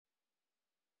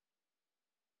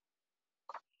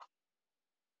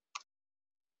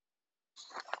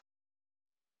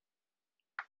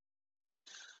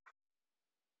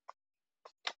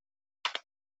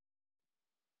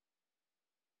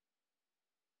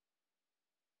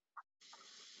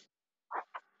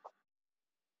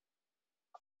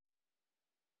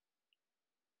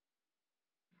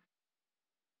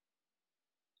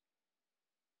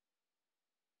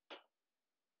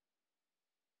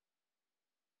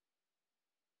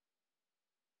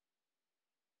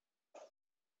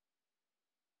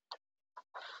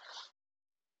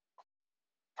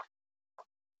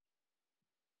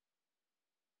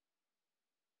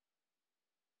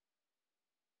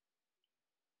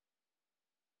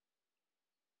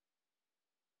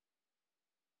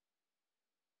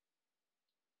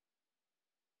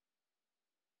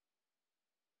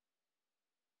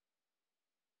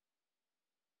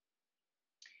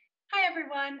Hi,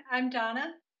 everyone. I'm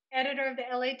Donna, editor of the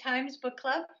LA Times Book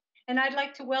Club, and I'd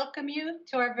like to welcome you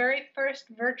to our very first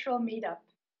virtual meetup.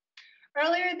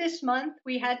 Earlier this month,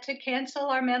 we had to cancel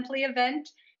our monthly event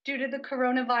due to the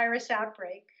coronavirus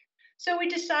outbreak. So we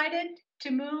decided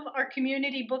to move our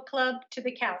community book club to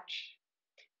the couch.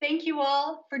 Thank you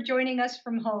all for joining us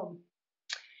from home.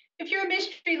 If you're a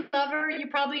mystery lover, you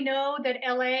probably know that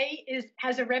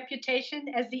has a reputation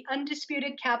as the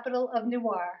undisputed capital of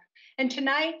noir. And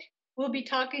tonight, we'll be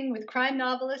talking with crime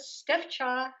novelists Steph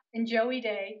Cha and Joey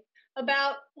Day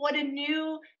about what a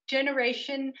new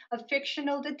generation of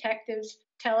fictional detectives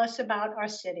tell us about our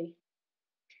city.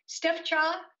 Steph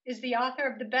Cha is the author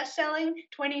of the best-selling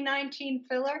 2019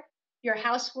 thriller, Your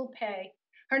House Will Pay.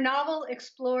 Her novel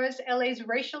explores LA's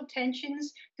racial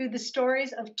tensions through the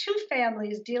stories of two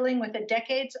families dealing with a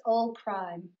decades-old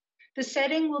crime. The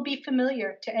setting will be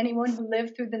familiar to anyone who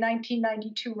lived through the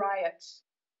 1992 riots.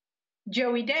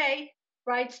 Joey Day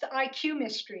writes the IQ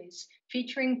Mysteries,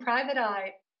 featuring Private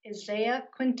Eye Isaiah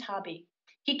Quintabi.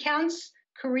 He counts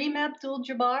Kareem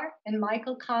Abdul-Jabbar and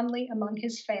Michael Conley among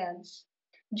his fans.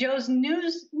 Joe's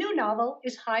new novel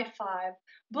is High Five,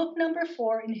 book number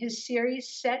 4 in his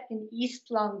series set in East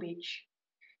Long Beach.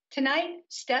 Tonight,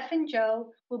 Steph and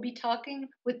Joe will be talking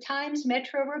with Times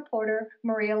Metro reporter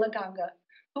Maria LaGanga,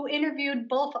 who interviewed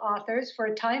both authors for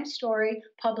a Times story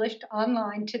published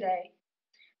online today.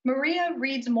 Maria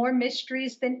reads more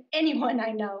mysteries than anyone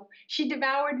I know. She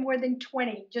devoured more than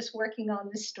 20 just working on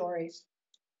the stories.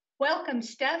 Welcome,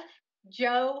 Steph,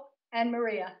 Joe, and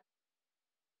Maria.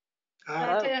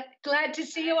 Glad to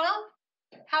see you all.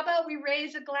 How about we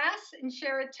raise a glass and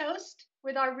share a toast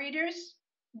with our readers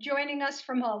joining us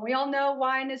from home? We all know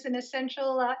wine is an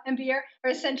essential and beer are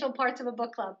essential parts of a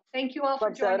book club. Thank you all for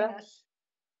joining us.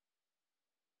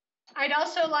 I'd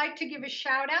also like to give a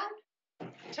shout out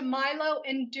to Milo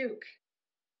and Duke,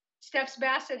 Steph's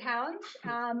Basset Hounds.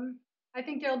 I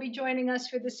think they'll be joining us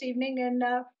for this evening. And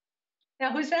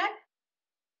now, who's that?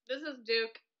 This is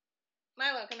Duke.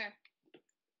 Milo, come here.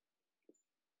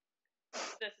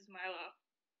 This is Milo.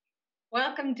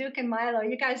 Welcome, Duke and Milo.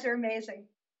 You guys are amazing.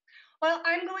 Well,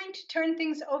 I'm going to turn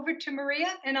things over to Maria,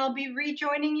 and I'll be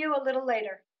rejoining you a little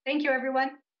later. Thank you,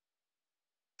 everyone.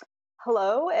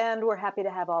 Hello, and we're happy to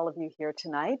have all of you here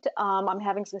tonight. I'm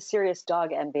having some serious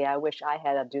dog envy. I wish I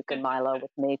had a Duke and Milo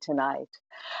with me tonight.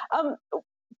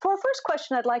 For our first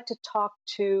question, I'd like to talk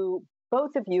to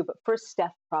both of you, but first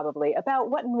Steph probably, about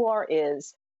what noir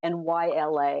is and why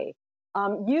LA.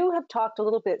 You have talked a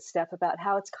little bit, Steph, about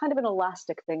how it's kind of an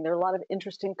elastic thing. There are a lot of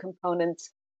interesting components.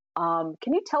 Can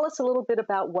you tell us a little bit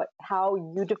about how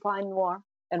you define noir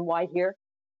and why here?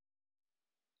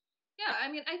 Yeah,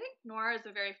 I mean, I think noir is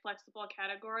a very flexible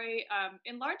category,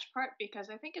 in large part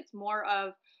because I think it's more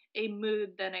of a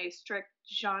mood than a strict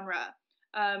genre.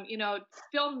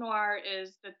 Film noir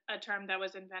is a term that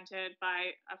was invented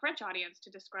by a French audience to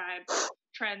describe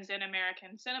trends in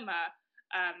American cinema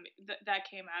that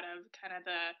came out of kind of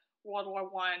the World War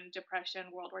I, Depression,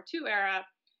 World War II era,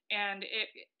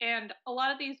 and a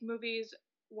lot of these movies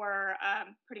were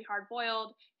pretty hard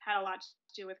boiled, had a lot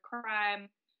to do with crime.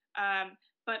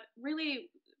 But really,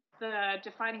 the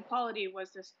defining quality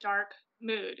was this dark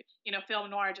mood. Film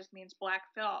noir just means black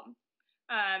film.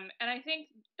 And I think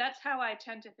that's how I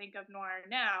tend to think of noir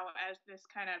now, as this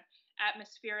kind of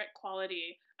atmospheric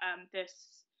quality, this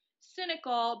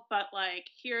cynical, but like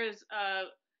here's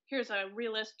a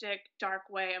realistic, dark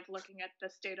way of looking at the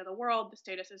state of the world, the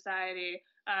state of society.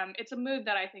 It's a mood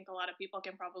that I think a lot of people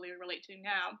can probably relate to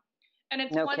now. And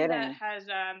it's No one kidding. that has,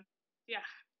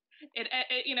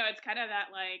 it's kind of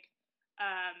that like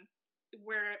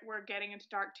we're getting into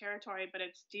dark territory, but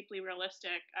it's deeply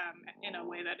realistic in a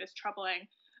way that is troubling.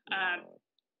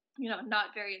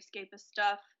 Not very escapist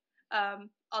stuff.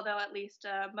 Although at least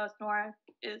most noir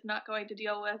is not going to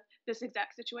deal with this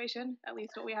exact situation. At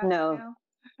least what we have now.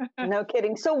 No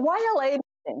kidding. So why LA?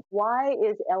 Why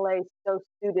is LA so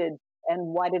suited,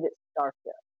 and why did it start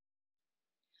here?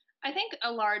 I think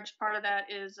a large part of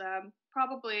that is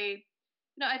probably.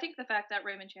 I think the fact that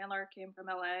Raymond Chandler came from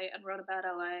LA and wrote about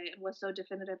LA and was so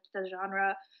definitive to the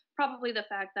genre, probably the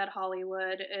fact that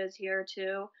Hollywood is here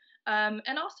too.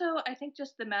 And also, I think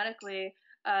just thematically,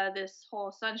 this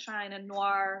whole sunshine and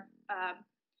noir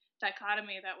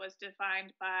dichotomy that was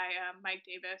defined by Mike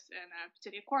Davis in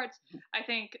City of Quartz, I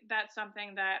think that's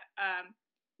something that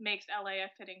makes LA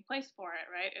a fitting place for it,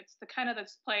 right? It's the kind of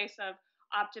this place of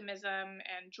optimism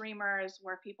and dreamers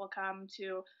where people come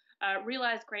to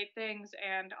realize great things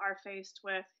and are faced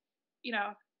with,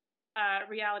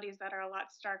 realities that are a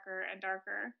lot starker and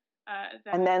darker.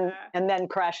 And then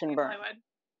crash and burn. Hollywood.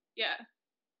 Yeah.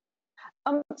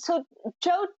 So,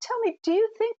 Joe, tell me, do you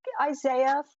think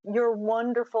Isaiah, your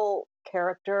wonderful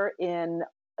character in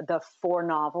the four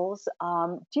novels,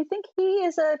 do you think he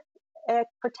is a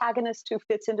protagonist who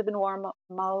fits into the noir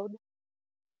mode?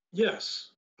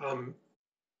 Yes,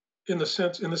 in the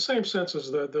same sense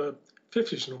as the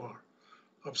 '50s noir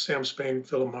of Sam Spain,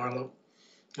 Philip Marlowe.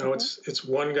 You know, Hmm. it's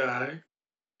one guy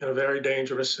in a very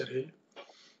dangerous city,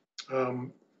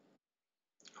 um,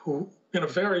 who, in a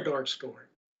very dark story,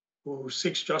 who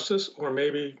seeks justice or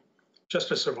maybe just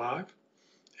to survive,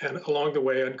 and along the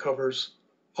way uncovers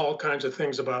all kinds of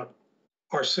things about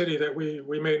our city that we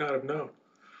may not have known.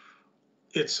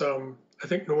 It's I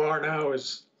think noir now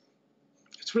is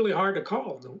it's really hard to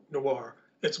call noir.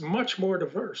 It's much more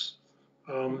diverse.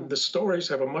 Hmm. The stories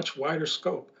have a much wider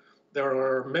scope. There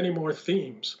are many more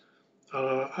themes.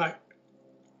 I,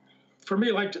 for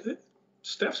me, like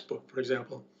Steph's book, for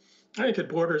example, I think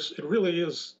it really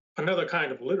is another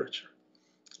kind of literature.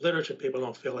 Literature people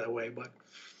don't feel that way,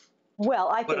 Well,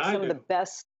 I but think I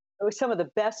do. some of the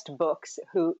best books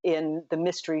who in the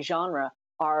mystery genre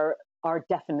are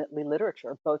definitely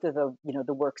literature. Both of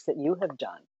the works that you have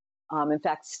done. In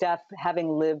fact, Steph, having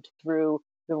lived through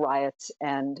the riots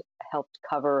and helped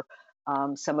cover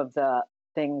some of the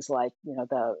things like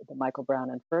the Michael Brown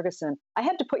and Ferguson, I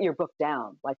had to put your book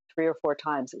down like 3 or 4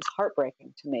 times. It was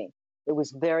heartbreaking to me. It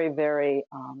was very, very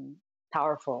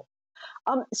powerful.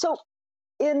 So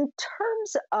in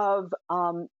terms of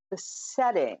the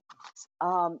settings,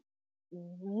 um,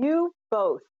 you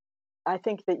both, I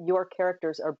think that your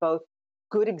characters are both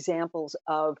good examples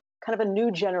of kind of a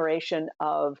new generation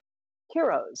of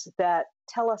heroes that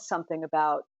tell us something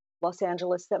about Los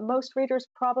Angeles that most readers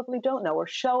probably don't know, or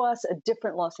show us a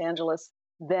different Los Angeles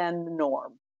than the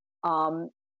norm. Um,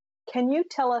 can you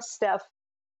tell us, Steph,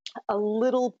 a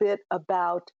little bit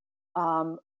about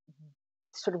um,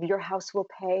 sort of Your House Will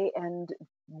Pay and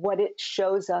what it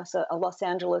shows us, a Los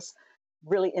Angeles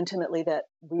really intimately that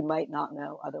we might not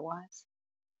know otherwise?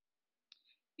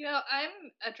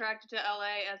 I'm attracted to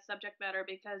LA as subject matter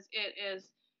because it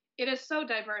is so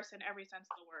diverse in every sense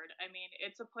of the word. I mean,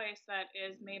 it's a place that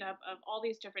is made up of all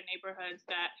these different neighborhoods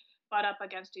that butt up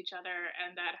against each other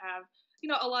and that have,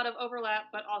 a lot of overlap,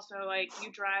 but also like you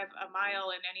drive a mile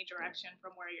in any direction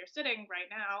from where you're sitting right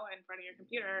now in front of your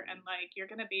computer and like you're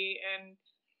going to be in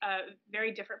very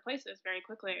different places very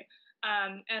quickly.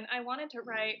 And I wanted to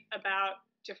write about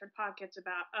different pockets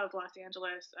of Los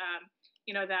Angeles,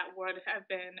 that would have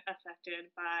been affected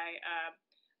by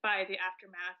the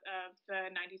aftermath of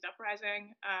the '90s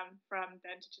uprising, from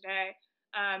then to today.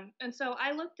 And so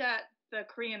I looked at the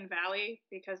Korean Valley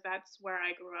because that's where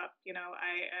I grew up.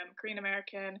 I am Korean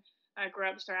American. I grew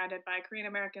up surrounded by Korean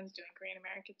Americans doing Korean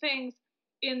American things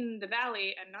in the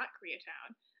Valley and not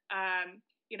Koreatown.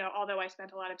 Although I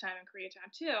spent a lot of time in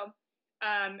Koreatown too.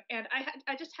 And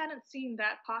I just hadn't seen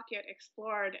that pocket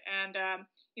explored. And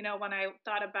when I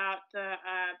thought about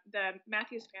the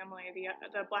Matthews family,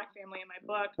 the Black family in my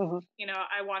book, Mm-hmm.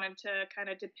 I wanted to kind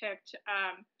of depict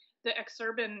the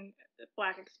exurban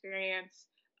Black experience.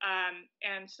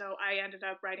 And so I ended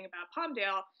up writing about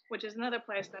Palmdale, which is another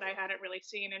place that I hadn't really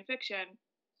seen in fiction.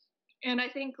 And I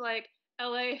think like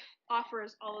LA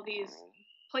offers all of these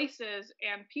places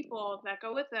and people that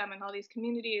go with them and all these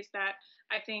communities that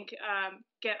I think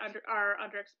are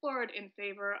underexplored in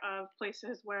favor of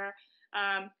places where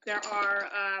there are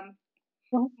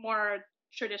more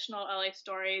traditional LA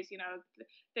stories,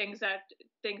 things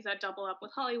that double up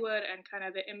with Hollywood and kind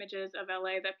of the images of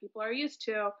LA that people are used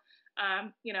to.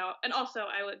 And also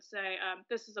I would say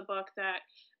this is a book that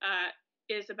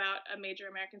is about a major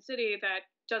American city that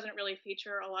doesn't really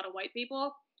feature a lot of white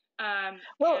people.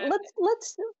 Well, And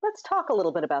let's talk a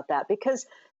little bit about that because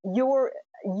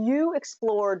you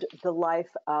explored the life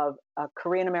of a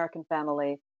Korean American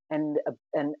family and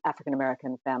an African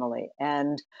American family,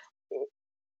 and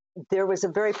there was a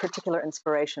very particular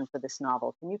inspiration for this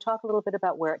novel. Can you talk a little bit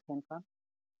about where it came from?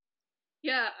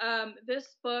 Yeah,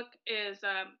 this book is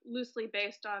loosely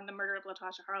based on the murder of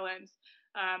Latasha Harlins,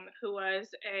 who was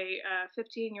a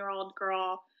 15-year-old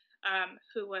girl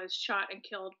who was shot and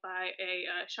killed by a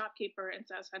shopkeeper in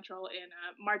South Central in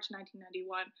March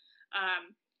 1991.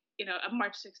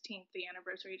 March 16th, the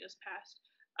anniversary just passed.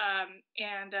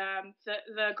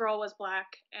 The girl was Black,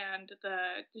 and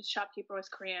the shopkeeper was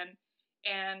Korean,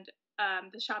 and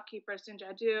the shopkeeper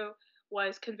Sinjadu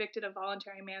was convicted of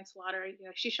voluntary manslaughter.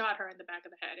 She shot her in the back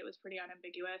of the head. It was pretty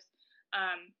unambiguous,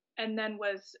 and then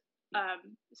was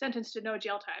sentenced to no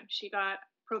jail time. She got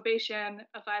probation,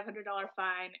 a $500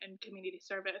 fine, and community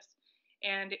service.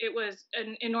 And it was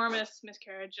an enormous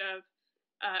miscarriage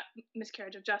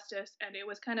of justice, and it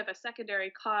was kind of a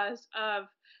secondary cause of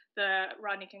the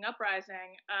Rodney King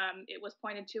uprising, it was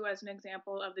pointed to as an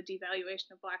example of the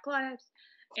devaluation of Black lives,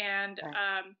 and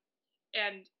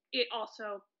and it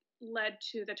also led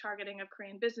to the targeting of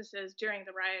Korean businesses during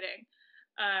the rioting.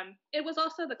 It was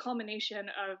also the culmination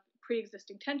of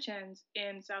pre-existing tensions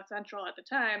in South Central at the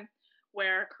time,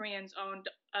 where Koreans owned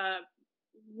a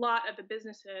lot of the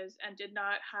businesses and did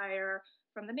not hire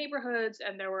from the neighborhoods,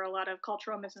 and there were a lot of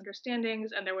cultural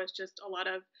misunderstandings, and there was just a lot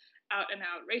of out and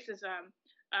out racism.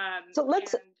 So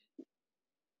let's.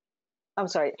 I'm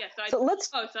sorry. Yeah. So let's.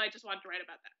 Oh, so I just wanted to write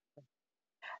about that.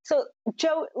 So,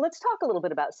 Joe, let's talk a little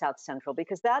bit about South Central,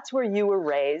 because that's where you were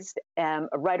raised,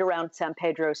 right around San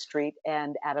Pedro Street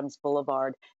and Adams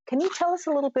Boulevard. Can you tell us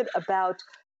a little bit about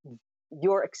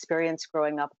your experience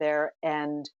growing up there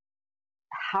and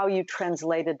how you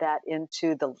translated that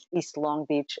into the East Long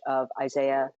Beach of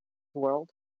Isaiah's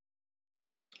world?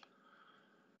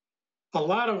 A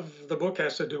lot of the book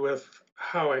has to do with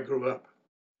how I grew up,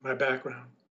 my background.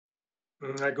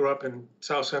 I grew up in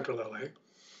South Central LA,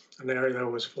 an area that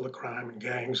was full of crime and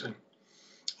gangs and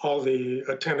all the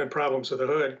attendant problems of the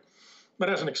hood. But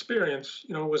as an experience,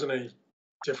 it wasn't any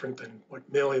different than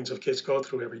what millions of kids go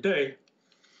through every day.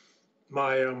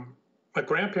 My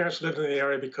grandparents lived in the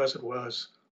area because it was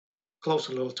close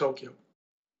to Little Tokyo.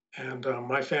 And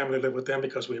my family lived with them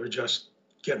because we were just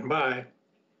getting by.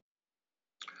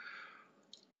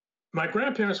 My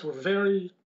grandparents were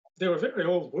very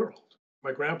old world.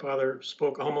 My grandfather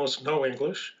spoke almost no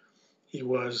English. He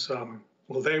was,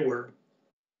 they were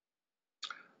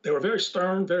very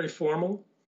stern, very formal.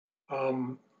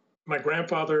 My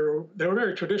grandfather, they were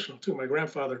very traditional too. My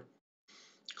grandfather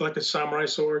collected samurai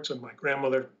swords, and my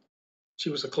grandmother, she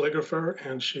was a calligrapher,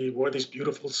 and she wore these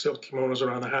beautiful silk kimonos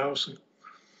around the house.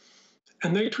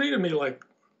 And they treated me like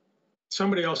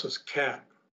somebody else's cat.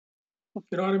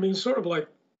 You know what I mean? Sort of like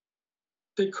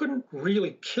they couldn't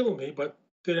really kill me, but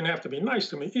they didn't have to be nice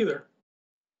to me either.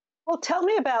 Well, tell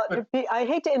me about, I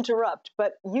hate to interrupt,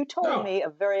 but you told me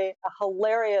a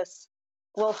hilarious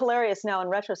now in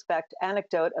retrospect,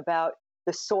 anecdote about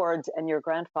the swords and your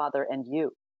grandfather and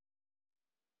you.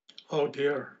 Oh,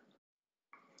 dear.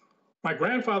 My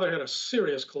grandfather had a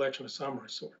serious collection of samurai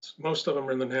swords. Most of them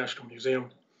are in the National Museum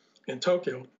in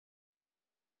Tokyo.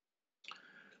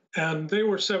 And they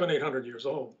were 700, 800 years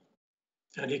old.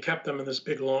 And he kept them in this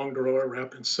big long drawer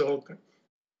wrapped in silk.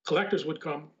 Collectors would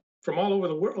come from all over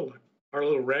the world, our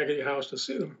little raggedy house, to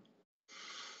see them.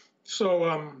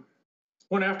 So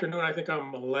one afternoon, I think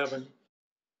I'm 11,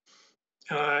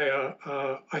 and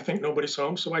I think nobody's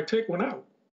home, so I take one out.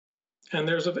 And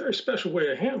there's a very special way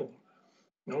to handle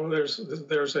them. There's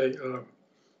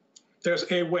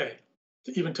a way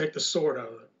to even take the sword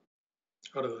out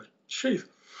of the sheath.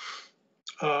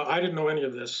 I didn't know any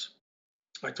of this.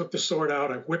 I took the sword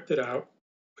out, I whipped it out.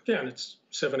 Again, it's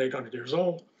 700, 800 years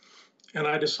old. And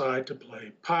I decide to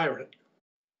play pirate.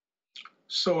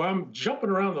 So I'm jumping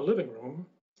around the living room,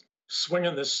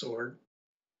 swinging this sword.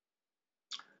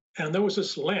 And there was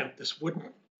this lamp, this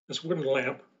wooden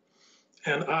lamp.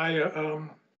 And I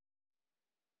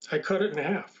cut it in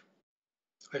half.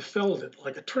 I felled it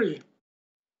like a tree.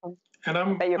 And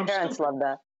I bet your parents love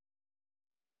that.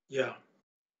 Yeah.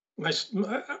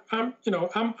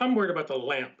 I'm worried about the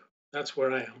lamp. That's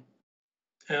where I am.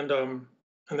 And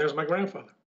there's my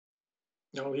grandfather.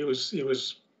 He was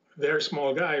a very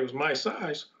small guy. He was my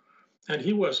size, and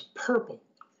he was purple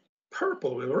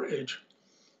with rage.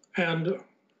 And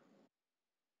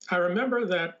I remember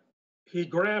that he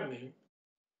grabbed me,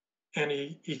 and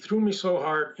he threw me so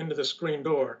hard into the screen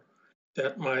door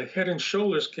that my head and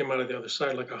shoulders came out of the other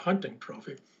side like a hunting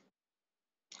trophy.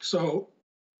 So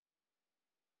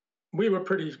we were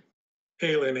pretty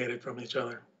alienated from each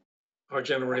other. Our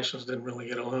generations didn't really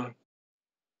get along.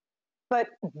 But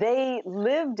they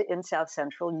lived in South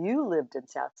Central. You lived in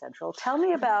South Central. Tell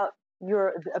me about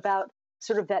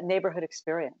sort of that neighborhood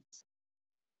experience.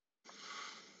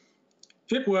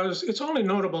 It's only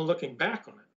notable looking back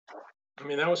on it. I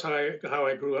mean, that was how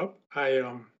I grew up.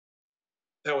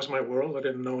 That was my world. I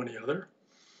didn't know any other.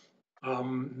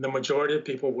 The majority of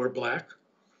people were Black,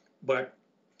 but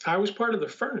I was part of the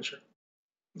furniture.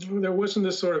 There wasn't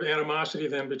this sort of animosity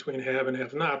then between have and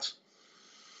have-nots.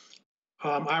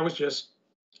 I was just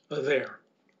there.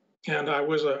 And I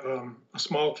was a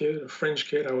small kid, a fringe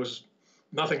kid. I was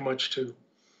nothing much to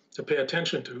pay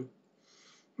attention to.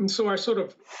 And so I sort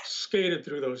of skated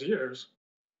through those years.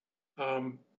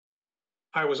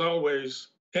 I was always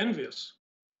envious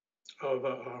of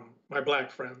my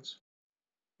Black friends.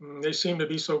 They seemed to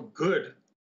be so good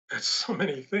at so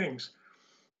many things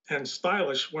and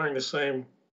stylish, wearing the same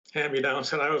hand-me-downs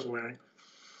that I was wearing.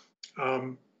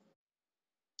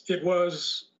 It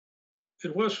was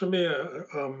it was for me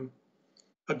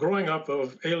a growing up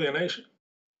of alienation.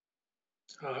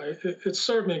 It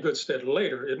served me in good stead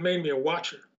later. It made me a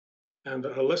watcher and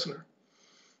a listener,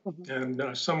 Mhm.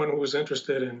 and someone who was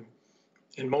interested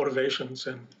in motivations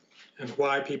and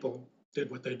why people did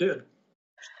what they did.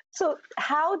 So,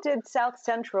 how did South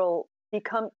Central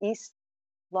become East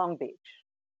Long Beach?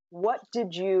 What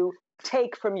did you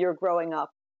take from your growing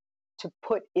up to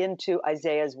put into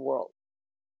Isaiah's world?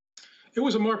 It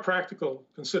was a more practical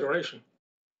consideration.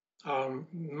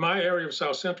 My area of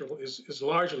South Central is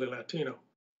largely Latino,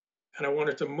 and I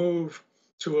wanted to move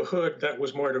to a hood that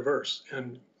was more diverse.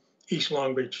 And East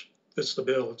Long Beach fits the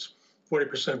bill. It's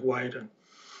 40% white, and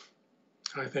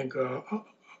I think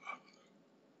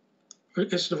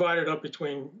it's divided up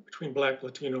between Black,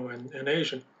 Latino, and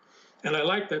Asian. And I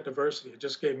like that diversity. It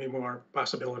just gave me more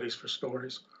possibilities for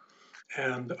stories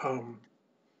and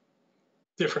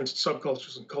different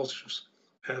subcultures and cultures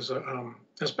as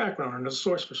background and as a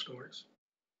source for stories.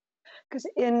 Because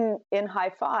in High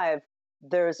Five,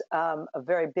 there's a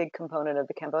very big component of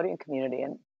the Cambodian community,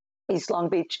 and East Long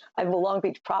Beach. Well, Long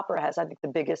Beach proper has, I think, the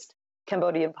biggest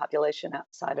Cambodian population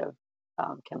outside of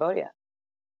Cambodia,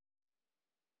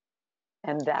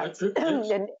 and that's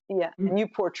and yeah, and you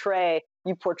portray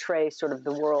sort of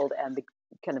the world and the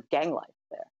kind of gang life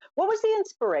there. What was the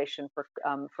inspiration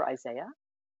for Isaiah?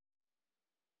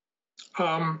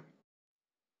 From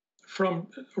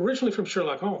originally from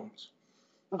Sherlock Holmes.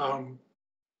 Mm-hmm.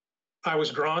 I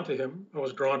was drawn to him. I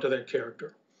was drawn to that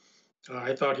character.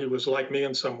 I thought he was like me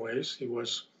in some ways. He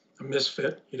was a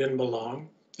misfit. He didn't belong.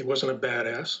 He wasn't a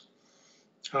badass.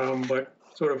 But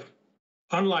sort of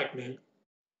unlike me,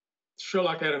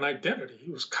 Sherlock had an identity.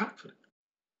 He was confident.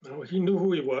 He knew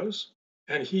who he was,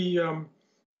 and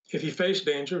if he faced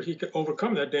danger, he could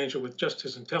overcome that danger with just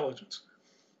his intelligence.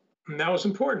 And that was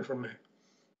important for me,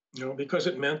 because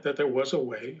it meant that there was a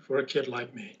way for a kid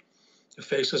like me to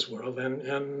face this world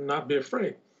and not be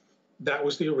afraid. That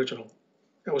was the original.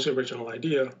 That was the original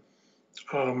idea.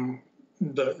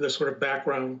 The sort of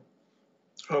background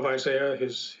of Isaiah,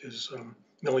 his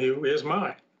milieu, was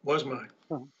mine,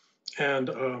 Mm-hmm.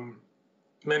 and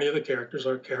many of the characters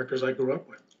are characters I grew up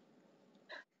with.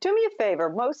 Do me a favor.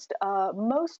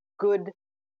 Most good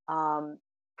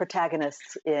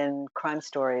protagonists in crime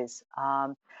stories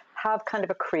have kind of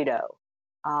a credo.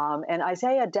 And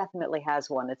Isaiah definitely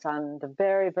has one. It's on the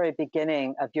very, very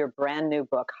beginning of your brand new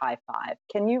book, High Five.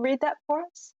 Can you read that for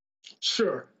us?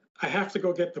 Sure. I have to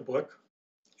go get the book.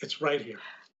 It's right here.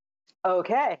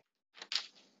 Okay.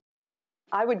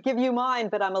 I would give you mine,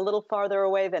 but I'm a little farther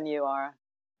away than you are.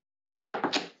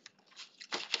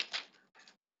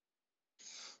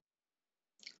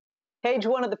 Page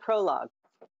 1 of the prologue.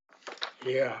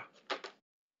 Yeah.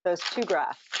 Those two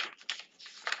graphs.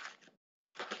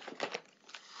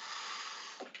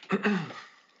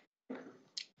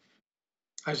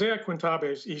 Isaiah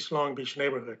Quintabe's East Long Beach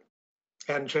neighborhood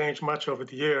hadn't changed much over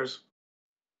the years.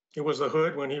 It was the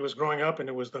hood when he was growing up, and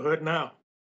it was the hood now.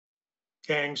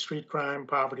 Gangs, street crime,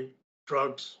 poverty,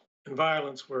 drugs, and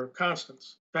violence were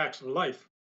constants, facts of life.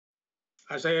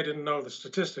 Isaiah didn't know the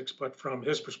statistics, but from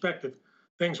his perspective,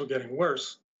 things were getting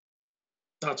worse.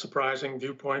 Not surprising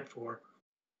viewpoint for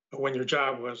when your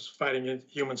job was fighting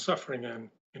human suffering and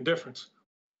indifference.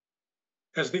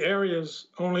 As the area's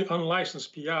only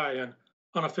unlicensed PI and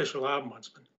unofficial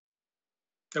ombudsman,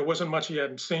 there wasn't much he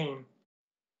hadn't seen.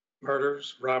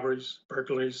 Murders, robberies,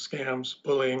 burglaries, scams,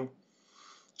 bullying,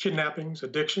 kidnappings,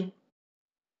 addiction,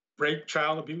 rape,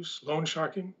 child abuse, loan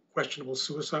sharking, questionable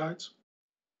suicides,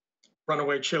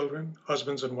 runaway children,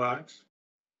 husbands and wives.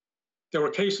 There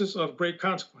were cases of great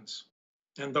consequence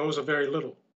and those of very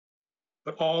little,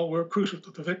 but all were crucial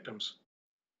to the victims,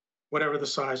 whatever the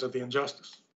size of the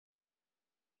injustice.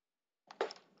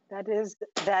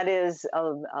 That is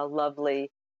a lovely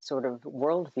sort of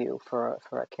worldview for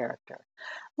a character.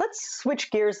 Let's switch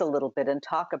gears a little bit and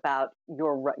talk about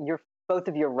your both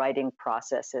of your writing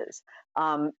processes.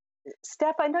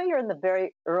 Steph, I know you're in the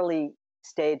very early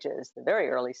stages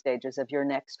of your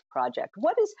next project.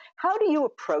 How do you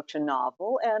approach a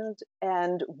novel,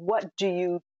 and what do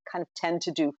you kind of tend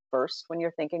to do first when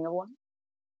you're thinking of one?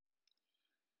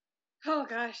 Oh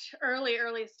gosh, early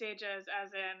stages,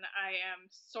 as in I am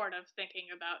sort of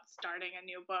thinking about starting a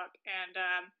new book. And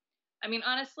I mean,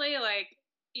 honestly, like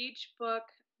each book,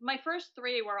 my first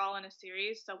three were all in a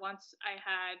series. So once I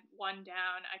had one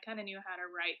down, I kind of knew how to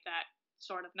write that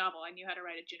sort of novel. I knew how to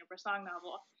write a Juniper Song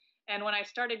novel. And when I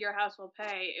started Your House Will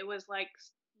Pay, it was like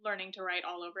learning to write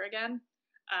all over again.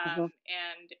 And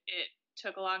it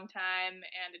took a long time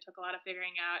and it took a lot of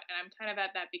figuring out. And I'm kind of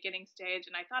at that beginning stage.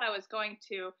 And I thought I was going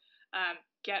to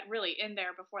get really in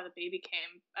there before the baby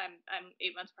came. I'm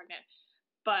 8 months pregnant,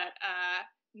 but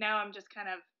now I'm just kind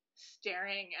of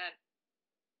staring at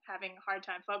having a hard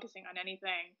time focusing on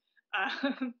anything.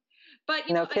 But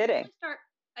no kidding.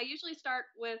 I usually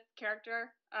start with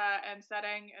character and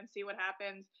setting and see what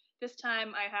happens. This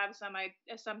time I have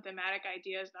some thematic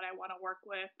ideas that I want to work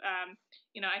with.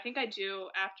 I think I do,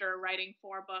 after writing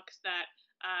 4 books that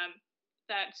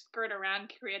skirt around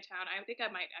Koreatown. I think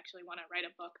I might actually want to write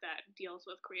a book that deals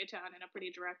with Koreatown in a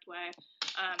pretty direct way.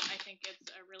 I think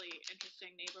it's a really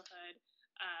interesting neighborhood,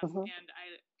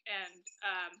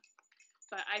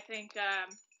 but I think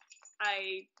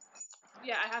I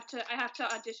have to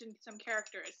audition some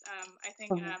characters. I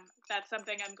think that's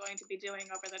something I'm going to be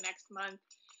doing over the next month.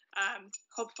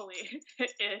 Hopefully,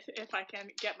 if I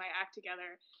can get my act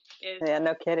together,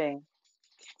 no kidding.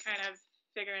 Kind of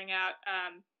figuring out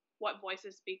what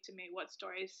voices speak to me, what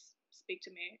stories speak to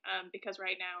me, because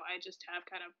right now I just have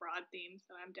kind of broad themes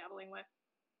that I'm dabbling with.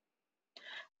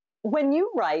 When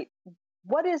you write,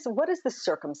 what is the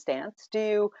circumstance?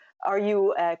 Are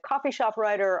you a coffee shop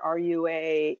writer? Are you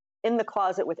a in the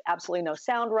closet with absolutely no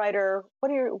sound writer?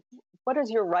 What is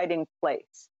your writing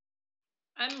place?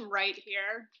 I'm right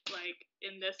here, like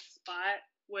in this spot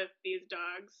with these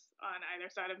dogs on either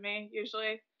side of me,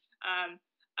 usually.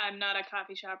 I'm not a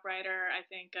coffee shop writer. I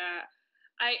think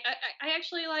I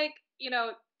actually like,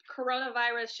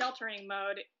 coronavirus sheltering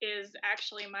mode is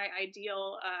actually my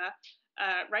ideal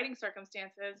writing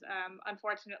circumstances.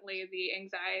 Unfortunately, the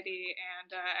anxiety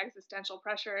and existential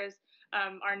pressures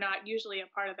are not usually a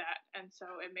part of that, and so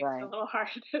it makes it a little hard.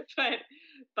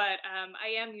 but I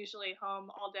am usually home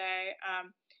all day,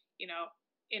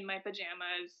 in my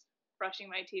pajamas, brushing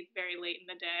my teeth very late in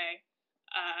the day,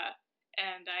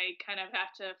 and I kind of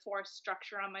have to force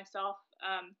structure on myself.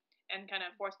 And kind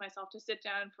of force myself to sit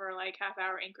down for like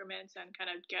half-hour increments and kind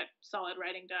of get solid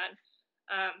writing done.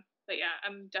 But yeah,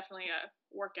 I'm definitely a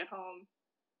work at home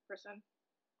person.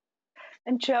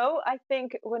 And Joe, I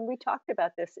think when we talked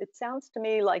about this, it sounds to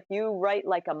me like you write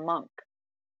like a monk.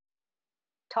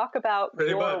 Talk about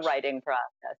your writing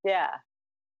process. Yeah.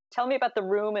 Tell me about the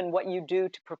room and what you do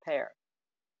to prepare.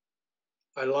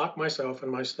 I lock myself in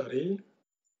my study.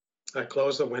 I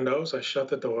close the windows. I shut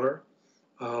the door.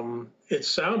 It's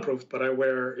soundproof, but I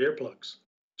wear earplugs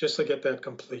just to get that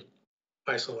complete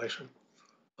isolation,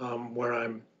 where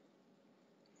I'm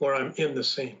in the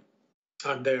scene.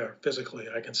 I'm there physically.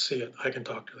 I can see it. I can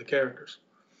talk to the characters.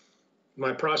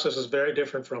 My process is very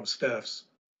different from Steph's.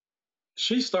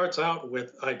 She starts out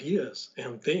with ideas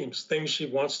and themes, things she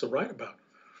wants to write about,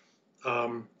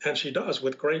 and she does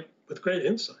with great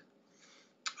insight.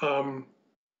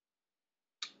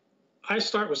 I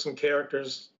start with some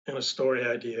characters and a story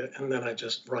idea, and then I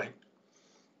just write.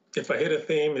 If I hit a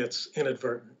theme, it's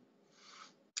inadvertent.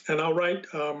 And I'll write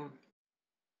about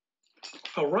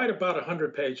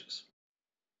 100 pages.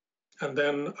 And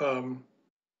then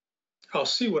I'll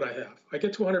see what I have. I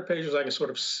get to 100 pages, I can sort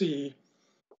of see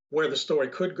where the story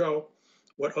could go,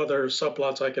 what other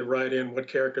subplots I could write in, what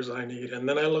characters I need. And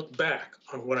then I look back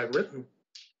on what I've written,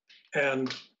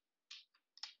 and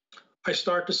I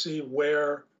start to see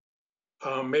where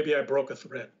maybe I broke a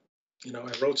thread.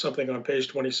 I wrote something on page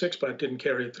 26, but I didn't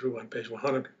carry it through on page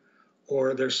 100.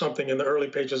 Or there's something in the early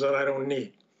pages that I don't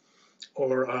need.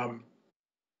 Or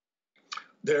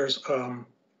there is a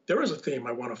theme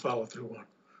I want to follow through on.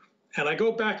 And I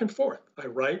go back and forth. I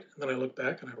write, and then I look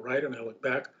back, and I write, and I look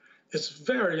back. It's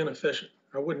very inefficient.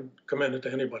 I wouldn't commend it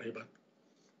to anybody, but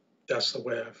that's the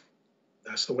way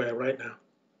I write now.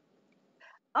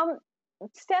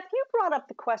 Steph, you brought up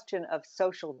the question of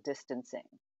social distancing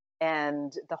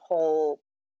and the whole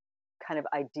kind of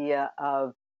idea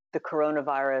of the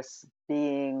coronavirus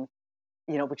being,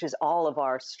 which is all of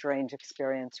our strange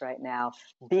experience right now,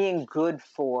 being good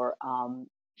for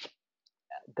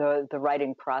the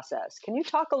writing process. Can you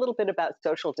talk a little bit about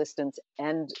social distance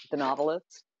and the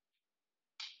novelists?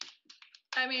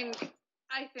 I mean,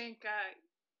 I think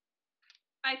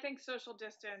social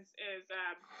distance is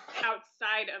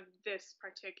outside of this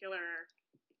particular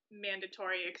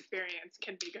mandatory experience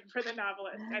can be good for the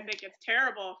novelist. I think it's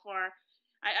terrible for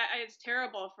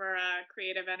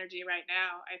creative energy right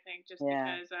now. I think just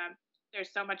because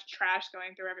there's so much trash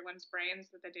going through everyone's brains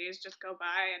that the days just go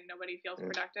by and nobody feels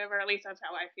productive, or at least that's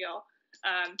how I feel.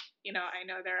 I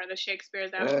know there are the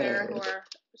Shakespeares out there who are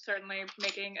certainly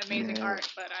making amazing art,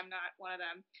 but I'm not one of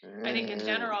them. I think in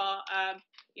general,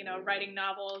 writing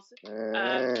novels,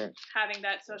 having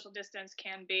that social distance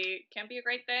can be a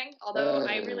great thing. Although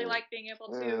I really like being able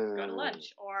to go to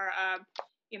lunch or,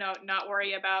 not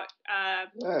worry about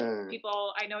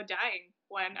people I know dying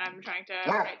when I'm trying to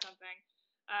write something.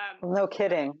 No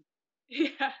kidding.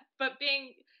 Yeah, but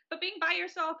being by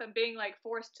yourself and being like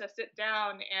forced to sit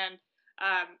down and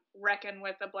reckon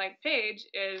with a blank page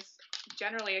is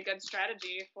generally a good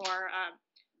strategy for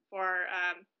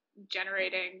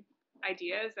generating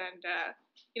ideas. And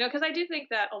because I do think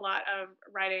that a lot of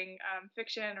writing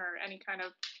fiction or any kind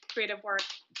of creative work,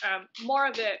 more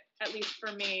of it, at least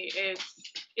for me, is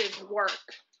work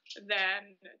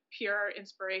than pure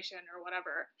inspiration or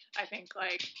whatever. I think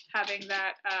like having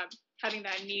that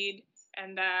need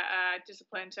and the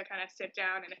discipline to kind of sit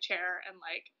down in a chair and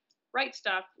like write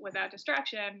stuff without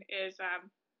distraction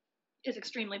is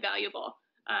extremely valuable.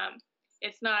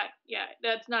 It's not, yeah,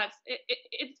 that's not.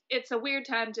 It's a weird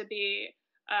time to be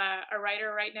a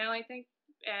writer right now, I think,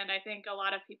 and I think a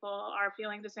lot of people are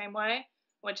feeling the same way,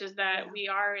 which is that we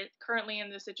are currently in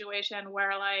this situation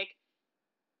where like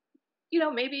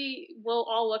maybe we'll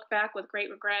all look back with great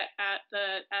regret at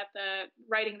the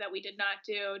writing that we did not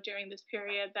do during this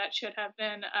period that should have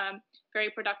been very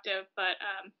productive. But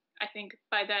I think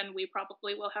by then we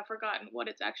probably will have forgotten what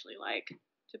it's actually like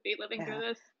to be living through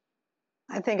this.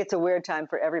 I think it's a weird time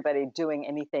for everybody doing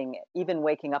anything, even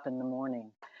waking up in the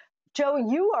morning. Joe,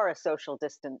 you are a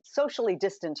socially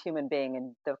distant human being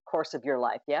in the course of your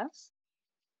life, yes?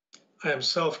 I am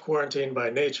self-quarantined by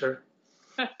nature.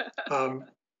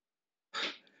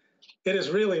 It is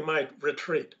really my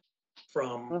retreat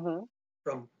from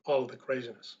all of the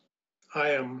craziness.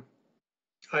 I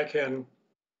can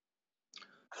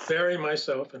bury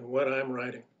myself in what I'm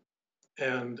writing,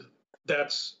 and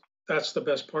that's the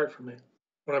best part for me.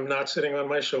 When I'm not sitting on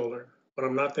my shoulder, when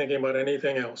I'm not thinking about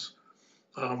anything else,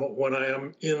 when I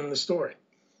am in the story,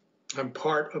 I'm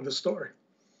part of the story.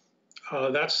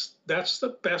 That's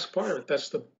the best part of it. That's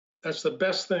the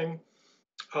best thing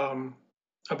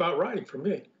about writing for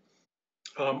me.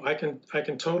 I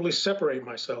can totally separate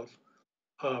myself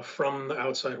from the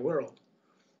outside world.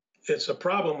 It's a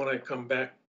problem when I come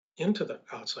back into the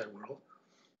outside world.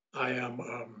 I am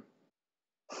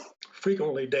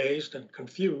frequently dazed and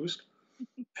confused,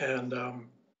 and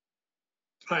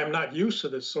I am not used to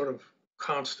this sort of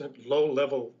constant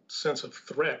low-level sense of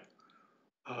threat.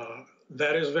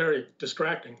 That is very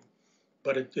distracting,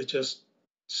 but it just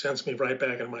sends me right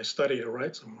back into my study to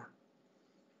write some more.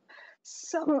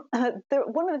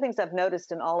 One of the things I've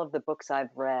noticed in all of the books I've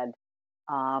read,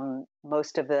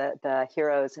 most of the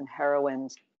heroes and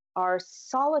heroines are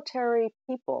solitary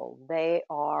people. They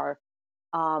are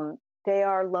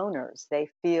loners. They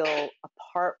feel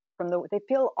apart from they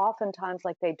feel oftentimes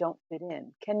like they don't fit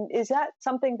in. Is that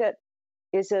something that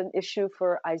is an issue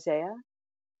for Isaiah?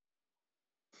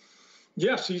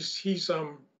 Yes, he's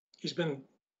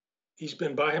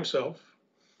been by himself.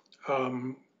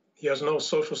 He has no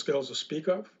social skills to speak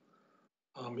of.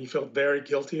 He felt very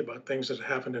guilty about things that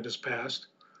happened in his past,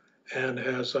 and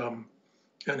has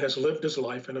lived his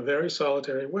life in a very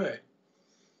solitary way.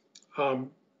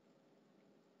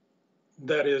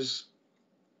 That is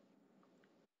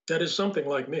something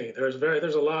like me. There's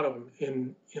a lot of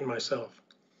them in myself.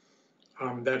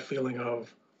 That feeling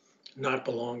of not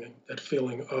belonging, that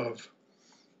feeling of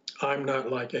I'm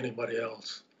not like anybody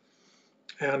else,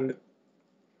 and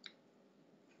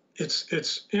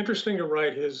it's interesting to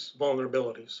write his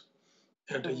vulnerabilities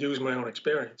and to use my own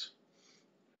experience.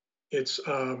 It's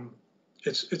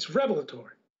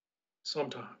revelatory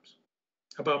sometimes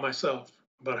about myself,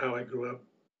 about how I grew up,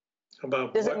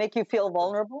 about. Does it make you feel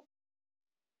vulnerable?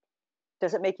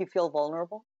 Does it make you feel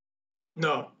vulnerable?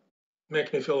 No, it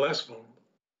makes me feel less vulnerable.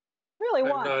 Really?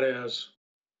 Why?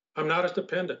 I'm not as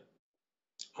dependent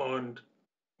on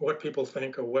what people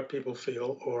think or what people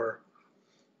feel or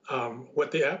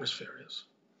what the atmosphere is.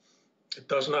 It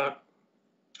does not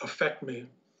affect me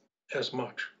as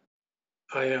much.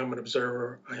 I am an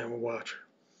observer. I am a watcher.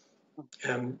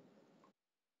 And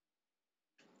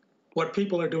what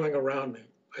people are doing around me,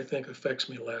 I think, affects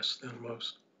me less than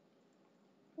most.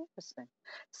 Interesting.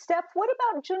 Steph, what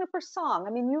about Juniper Song?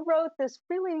 I mean, you wrote this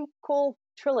really cool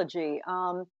trilogy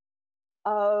of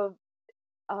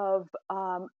a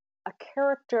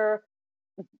character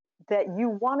that you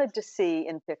wanted to see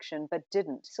in fiction but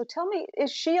didn't. So tell me,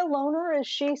 is she a loner? Is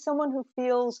she someone who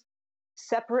feels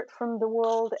separate from the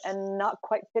world and not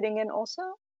quite fitting in also?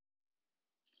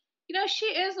 She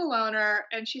is a loner,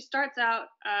 and she starts out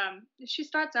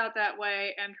that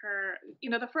way. And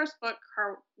the first book,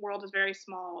 her world is very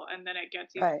small, and then it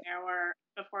gets even narrower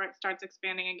before it starts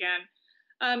expanding again.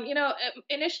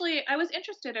 Initially I was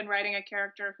interested in writing a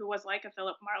character who was like a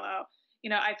Philip Marlowe.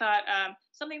 I thought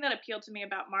something that appealed to me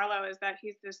about Marlowe is that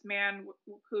he's this man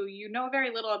who you know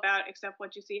very little about except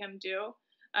what you see him do.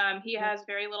 He has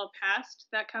very little past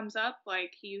that comes up.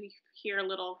 Like you hear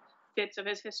little bits of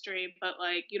his history, but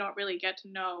like you don't really get to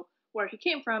know where he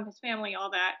came from, his family,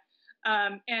 all that.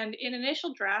 And in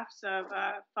initial drafts of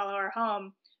Follow Our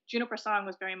Home, Juniper Song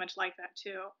was very much like that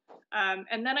too.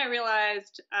 And then I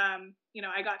realized,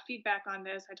 I got feedback on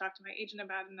this. I talked to my agent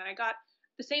about it, and then I got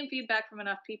the same feedback from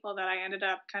enough people that I ended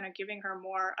up kind of giving her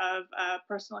more of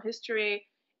personal history.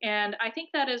 And I think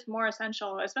that is more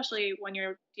essential, especially when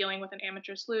you're dealing with an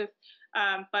amateur sleuth.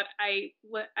 But I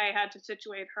had to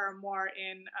situate her more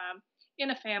in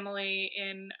a family,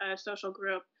 in a social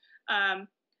group.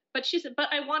 But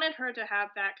I wanted her to have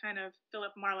that kind of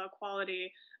Philip Marlowe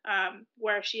quality,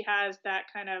 where she has that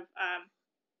kind of,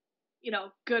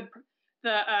 good,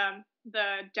 the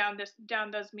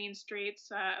down those mean streets,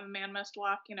 a man must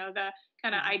walk, the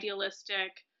kind of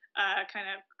idealistic, kind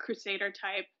of crusader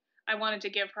type. I wanted to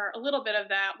give her a little bit of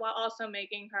that while also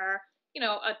making her,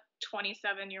 a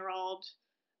 27-year-old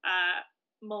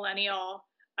millennial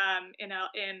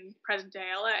in present day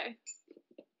LA.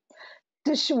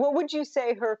 What would you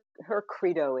say her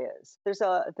credo is?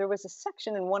 There was a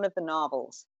section in one of the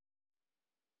novels,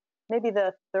 maybe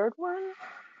the third one,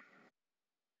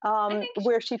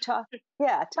 where she talked.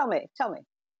 Yeah, tell me.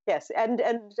 Yes, and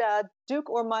Duke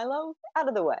or Milo, out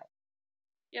of the way.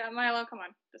 Yeah, Milo, come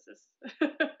on. This is,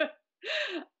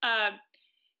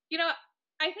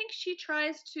 I think she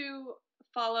tries to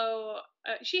follow.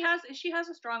 She has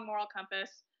a strong moral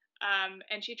compass.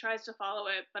 And she tries to follow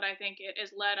it, but I think it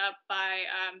is led up by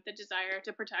the desire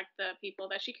to protect the people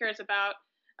that she cares about.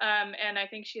 And I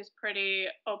think she is pretty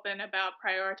open about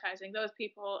prioritizing those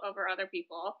people over other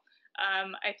people.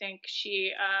 I think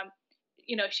she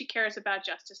cares about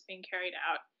justice being carried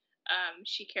out.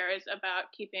 She cares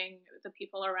about keeping the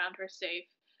people around her safe.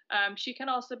 She can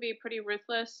also be pretty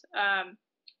ruthless,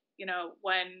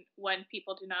 when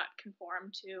people do not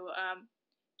conform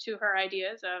to her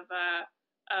ideas of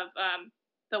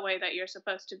the way that you're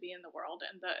supposed to be in the world,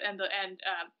 and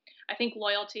I think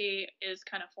loyalty is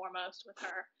kind of foremost with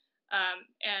her,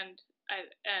 and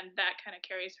that kind of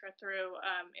carries her through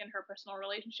in her personal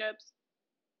relationships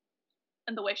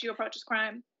and the way she approaches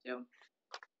crime too.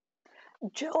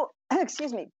 Joe,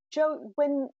 excuse me, Joe.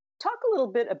 Talk a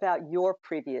little bit about your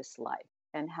previous life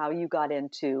and how you got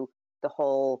into the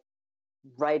whole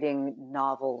writing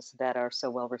novels that are so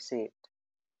well received.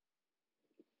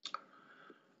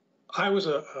 I was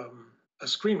a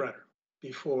screenwriter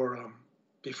before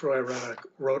I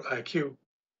wrote IQ,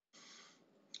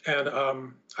 and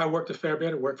I worked a fair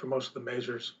bit. I worked for most of the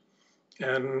majors,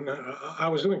 and I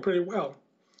was doing pretty well.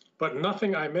 But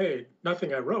nothing I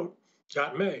wrote,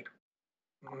 got made.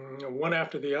 One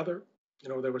after the other.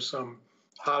 There was some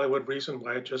Hollywood reason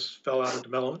why it just fell out of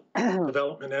development.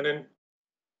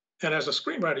 And as a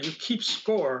screenwriter, you keep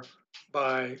score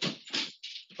by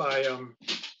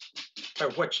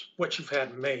what you've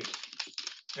had made.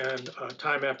 And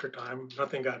time after time,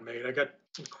 nothing got made. I got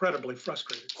incredibly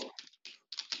frustrated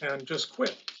and just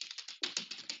quit.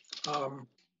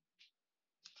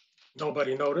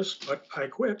 Nobody noticed, but I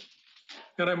quit.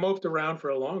 And I moped around for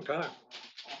a long time.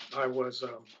 I was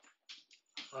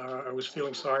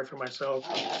feeling sorry for myself.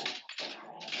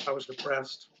 I was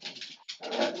depressed.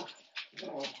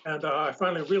 And I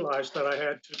finally realized that I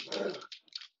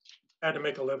had to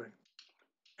make a living.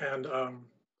 And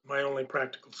my only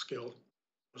practical skill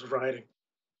was writing.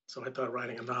 So I thought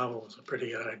writing a novel was a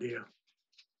pretty good idea.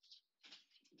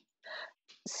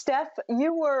 Steph,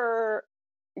 your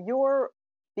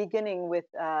beginning with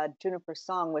Juniper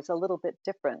Song was a little bit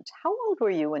different. How old were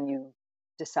you when you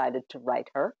decided to write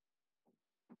her?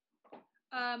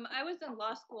 I was in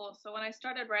law school, so when I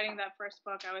started writing that first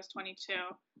book, I was 22,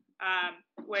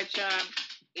 which,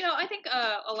 I think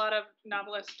a lot of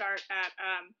novelists start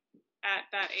at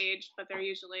that age, but they're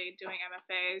usually doing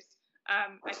MFAs.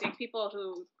 I think people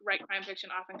who write crime fiction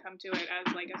often come to it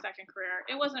as like a second career.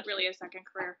 It wasn't really a second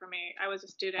career for me. I was a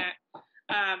student,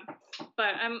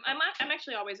 but I'm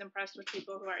actually always impressed with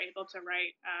people who are able to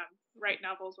write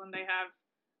novels when they have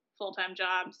full-time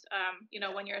jobs.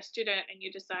 When you're a student and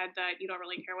you decide that you don't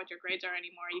really care what your grades are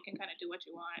anymore, you can kind of do what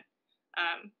you want.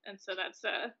 And so that's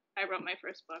I wrote my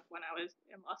first book when I was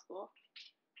in law school.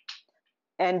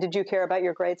 And did you care about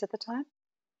your grades at the time?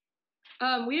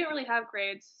 We didn't really have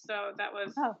grades, so that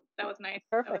was nice.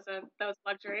 Perfect. That was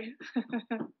luxury.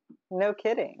 No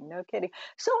kidding.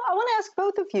 So I want to ask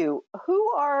both of you,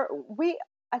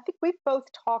 I think we've both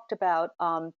talked about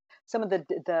some of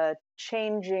the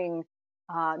changing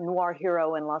noir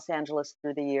hero in Los Angeles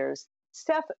through the years.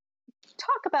 Steph,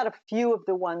 talk about a few of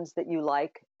the ones that you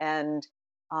like and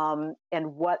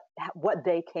what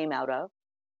they came out of.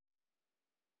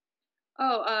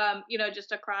 Oh,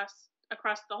 just across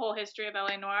the whole history of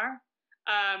LA noir.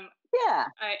 Yeah.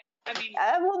 I mean,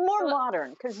 well, more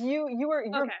modern, because you're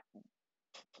okay.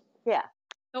 Yeah.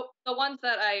 The ones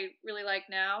that I really like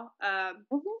now,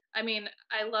 I mean,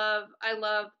 I love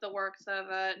the works of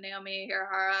Naomi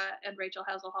Hirahara and Rachel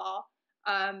Hessel Hall.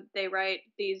 They write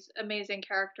these amazing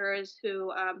characters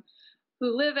who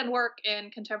live and work in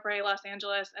contemporary Los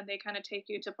Angeles, and they kind of take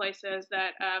you to places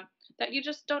that that you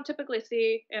just don't typically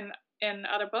see in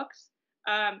other books.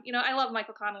 I love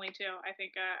Michael Connelly too. I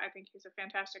think he's a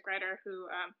fantastic writer who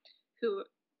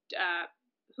uh,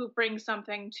 who brings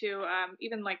something to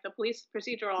even like the police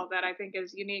procedural that I think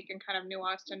is unique and kind of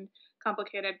nuanced and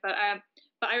complicated. But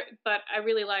I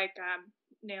really like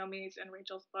Naomi's and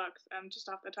Rachel's books just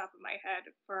off the top of my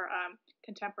head for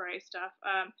contemporary stuff.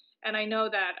 And I know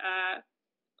that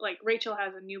like Rachel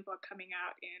has a new book coming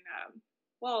out in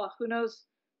well, who knows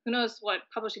what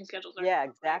publishing schedules are. Yeah,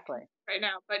 exactly. Right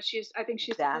now, but I think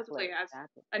she exactly, supposedly has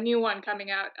exactly. a new one coming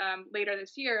out later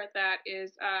this year that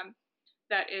is a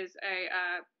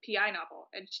PI novel,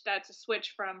 and that's a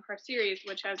switch from her series,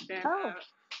 which has been a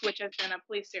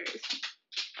police series.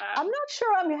 I'm not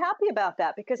sure I'm happy about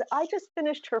that, because I just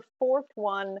finished her fourth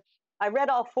one. I read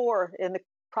all four in the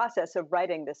process of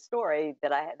writing this story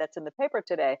that's in the paper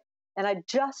today, and I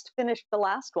just finished the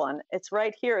last one. It's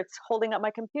right here. It's holding up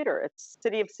my computer. It's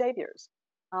City of Saviors,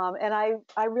 and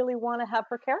I really want to have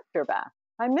her character back.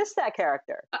 I miss that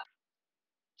character.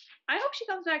 I hope she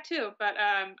comes back too, but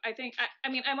I think I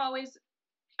mean I'm always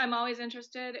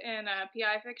interested in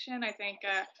PI fiction. I think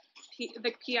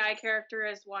the PI character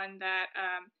is one that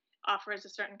offers a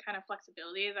certain kind of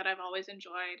flexibility that I've always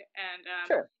enjoyed, and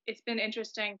Sure. It's been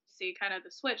interesting to see kind of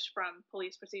the switch from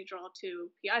police procedural to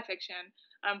PI fiction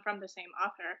from the same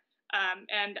author.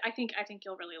 And I think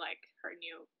you'll really like her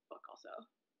new book also.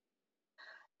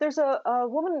 There's a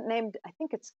woman named, I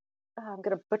think I'm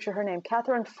going to butcher her name,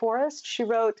 Catherine Forrest. She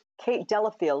wrote Kate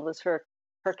Delafield was her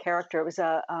character. It was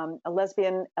a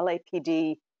lesbian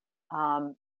LAPD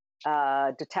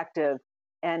detective,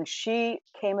 and she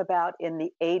came about in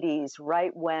the 80s,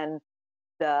 right when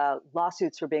the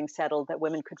lawsuits were being settled that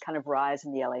women could kind of rise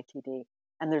in the LAPD.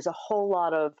 And there's a whole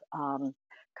lot of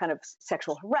kind of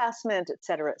sexual harassment, et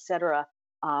cetera,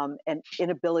 and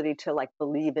inability to like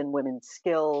believe in women's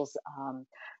skills.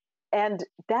 And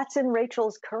that's in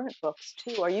Rachel's current books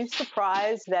too. Are you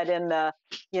surprised that in the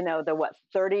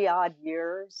 30 odd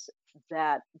years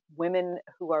that women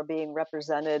who are being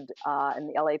represented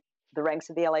in the ranks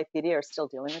of the LAPD are still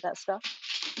dealing with that stuff?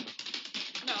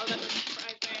 No, that doesn't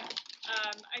surprise me.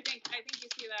 I think you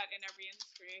see that in every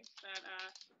industry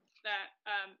that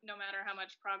no matter how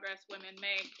much progress women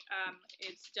make,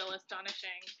 it's still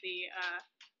astonishing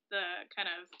the kind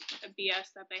of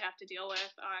BS that they have to deal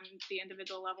with on the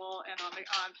individual level and on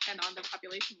the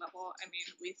population level. I mean,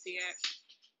 we see it.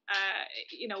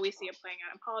 We see it playing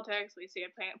out in politics. We see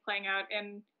it playing out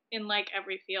in like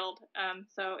every field.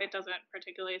 So it doesn't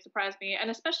particularly surprise me,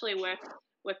 and especially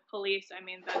with police. I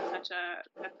mean, that's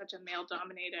such a male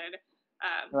dominated.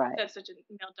 Right. That's such a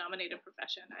male dominated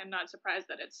profession. I'm not surprised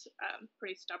that it's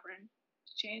pretty stubborn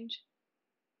to change.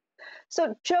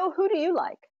 So, Joe, who do you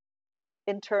like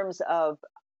in terms of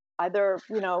either,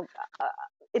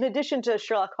 in addition to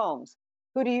Sherlock Holmes,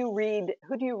 who do you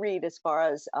read as far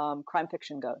as crime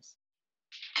fiction goes?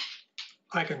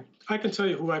 I can tell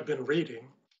you who I've been reading.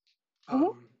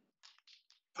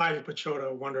 Ivy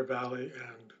Pachota, Wonder Valley,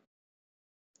 and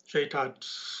J. Todd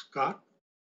Scott,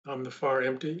 The Far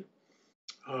Empty.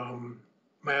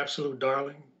 My absolute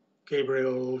darling,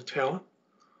 Gabriel Talent,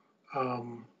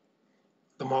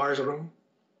 The Mars Room.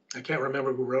 I can't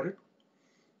remember who wrote it,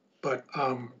 but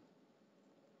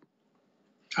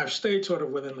I've stayed sort of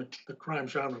within the crime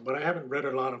genre, but I haven't read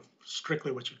a lot of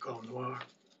strictly what you call noir.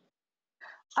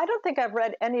 I don't think I've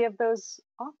read any of those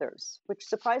authors, which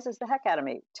surprises the heck out of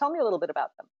me. Tell me a little bit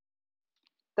about them.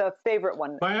 The favorite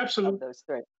one of those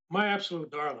three. My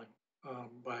absolute darling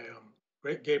by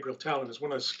Gabriel Talent is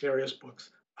one of the scariest books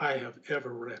I have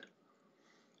ever read.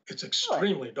 It's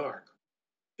extremely dark.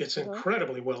 It's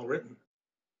incredibly well written.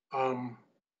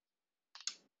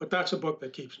 But that's a book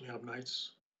that keeps me up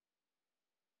nights.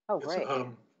 Oh, great.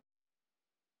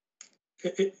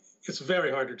 It's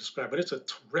very hard to describe, but it's a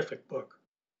terrific book.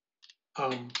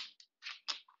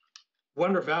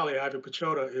 Wonder Valley, Ivy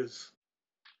Pachota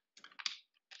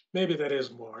maybe that is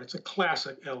more. It's a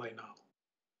classic LA novel.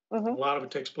 A lot of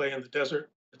it takes place in the desert.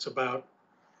 It's about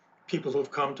people who've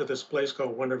come to this place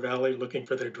called Wonder Valley looking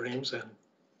for their dreams and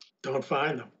don't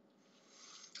find them.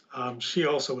 She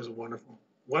also is a wonderful,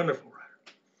 wonderful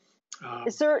writer.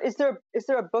 Is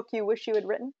there a book you wish you had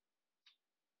written?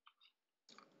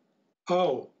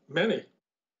 Oh, many.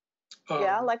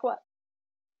 Yeah, like what?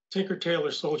 Tinker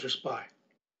Tailor Soldier Spy.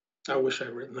 I wish I'd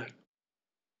written that.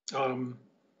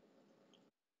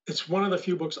 It's one of the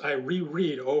few books I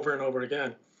reread over and over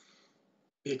again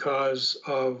because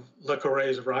of Le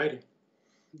Carré's writing.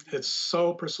 It's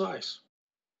so precise.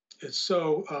 It's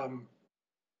so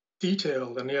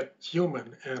detailed and yet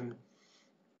human. And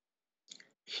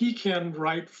he can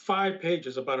write 5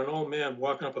 pages about an old man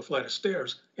walking up a flight of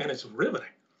stairs, and it's riveting.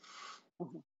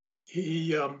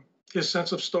 His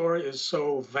sense of story is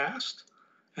so vast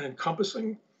and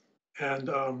encompassing, and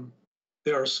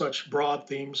there are such broad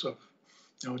themes of,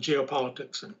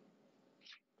 geopolitics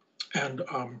and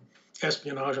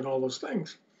espionage and all those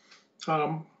things.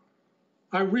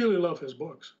 I really love his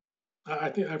books. I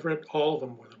think I've read all of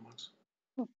them more than once.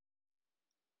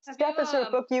 Steph, is there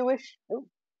a book you wish? Oh,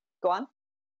 go on.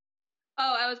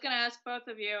 Oh, I was going to ask both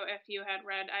of you if you had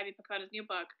read Ivy Pacota's new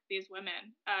book, These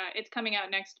Women. It's coming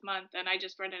out next month, and I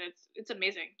just read it. It's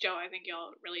amazing. Joe, I think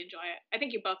you'll really enjoy it. I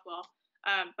think you both will.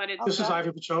 But it's This is Ivy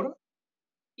Pacota?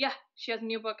 Yeah, she has a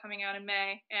new book coming out in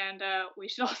May, and we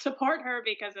should all support her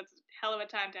because it's a hell of a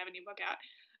time to have a new book out.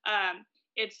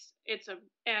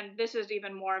 And this is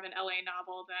even more of an LA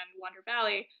novel than Wonder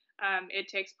Valley. It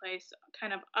takes place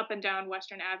kind of up and down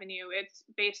Western Avenue. It's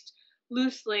based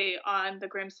loosely on the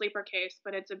Grim Sleeper case,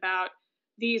 but it's about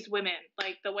these women,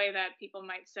 like the way that people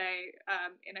might say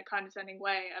in a condescending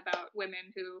way about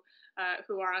women who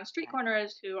are on street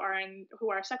corners, who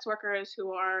are sex workers,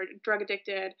 who are drug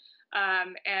addicted,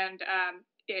 and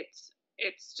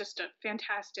it's just a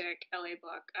fantastic LA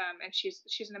book, and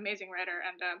she's an amazing writer,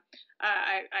 and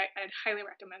I'd highly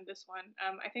recommend this one.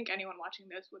 I think anyone watching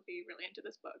this would be really into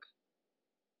this book.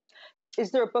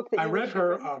 Is there a book that I read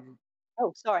her?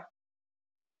 Oh, sorry.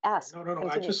 Ask. No.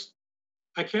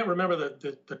 I can't remember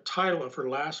the title of her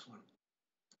last one,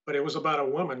 but it was about a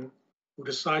woman who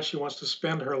decides she wants to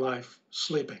spend her life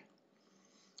sleeping.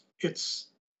 It's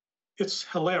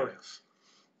hilarious,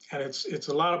 and it's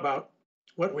a lot about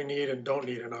what we need and don't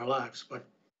need in our lives. But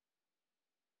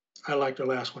I liked her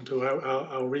last one too.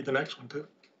 I'll read the next one too.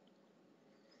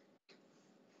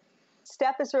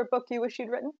 Steph, is there a book you wish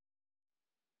you'd written?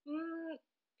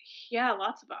 Yeah,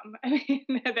 lots of them. I mean,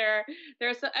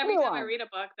 there's every time I read a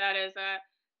book that is that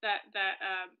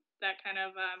kind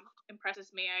of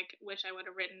impresses me, I wish I would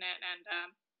have written it,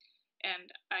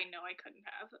 and I know I couldn't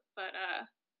have. But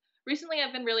recently,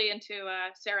 I've been really into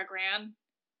Sarah Gran,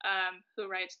 who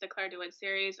writes the Claire DeWitt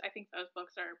series. I think those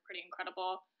books are pretty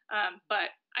incredible.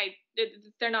 But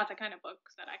they're not the kind of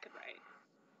books that I could write.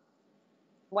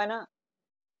 Why not?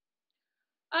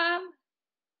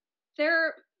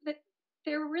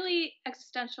 They're really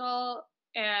existential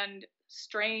and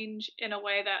strange in a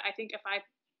way that I think if I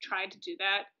tried to do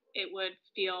that, it would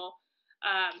feel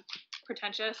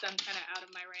pretentious and kind of out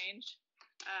of my range.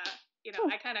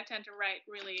 I kind of tend to write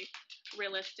really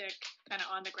realistic, kind of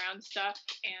on the ground stuff,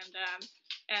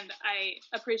 and I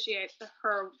appreciate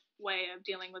her way of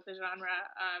dealing with the genre.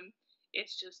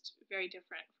 It's just very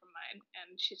different from mine,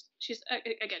 and she's just a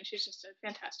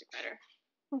fantastic writer.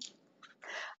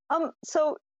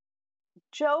 So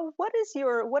Joe,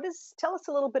 tell us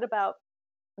a little bit about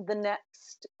the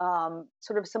next,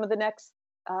 sort of some of the next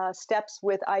steps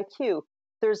with IQ.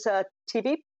 There's a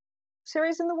TV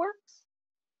series in the works?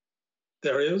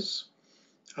 There is.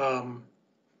 The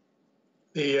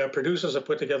producers have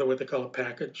put together what they call a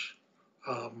package.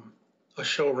 A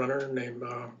showrunner named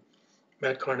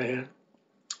Matt Carnahan,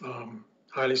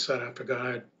 highly sought after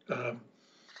guy, a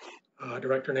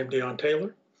director named Deon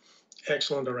Taylor,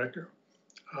 excellent director.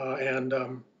 And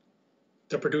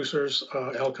the producers,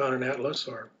 Elcon and Atlas,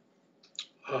 are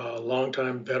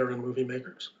longtime veteran movie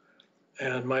makers,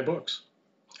 and my books.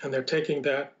 And they're taking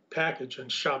that package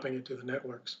and shopping it to the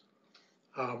networks.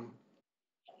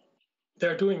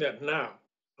 They're doing that now.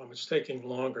 It's taking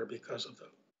longer because of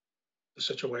the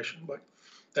situation, but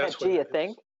that's what you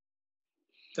think?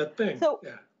 That thing, so,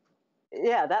 yeah.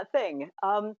 Yeah, that thing.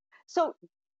 So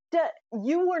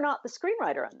you were not the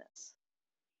screenwriter on this?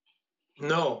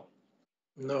 No,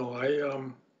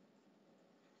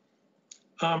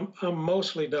 I'm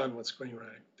mostly done with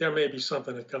screenwriting. There may be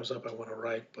something that comes up I want to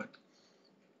write,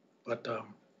 but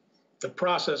the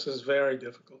process is very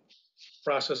difficult. The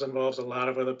process involves a lot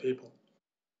of other people,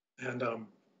 and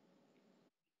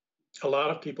a lot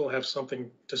of people have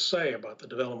something to say about the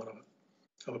development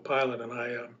of a pilot, and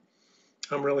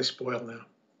I'm really spoiled now.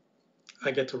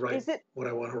 I get to write what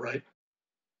I want to write.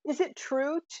 Is it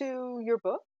true to your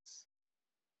books?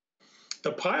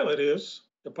 The pilot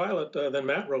that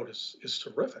Matt wrote is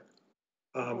terrific.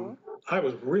 I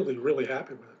was really, really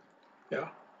happy with it. Yeah,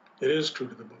 it is true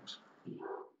to the books.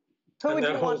 Who would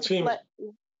you want to let?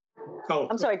 Oh,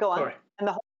 I'm sorry. Go on. Sorry. And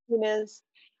team is?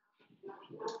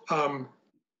 Um,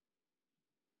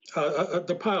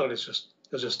 the pilot is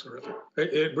just terrific.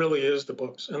 It really is the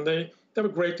books, and they have a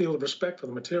great deal of respect for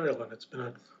the material, and it's been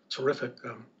a terrific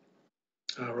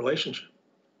relationship.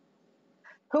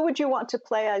 Who would you want to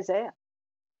play Isaiah?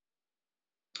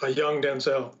 A young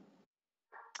Denzel.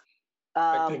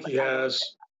 I think he has.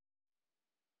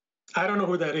 I don't know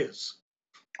who that is.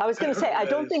 I was going to say, I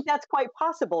don't think that's quite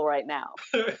possible right now.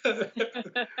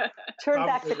 Turn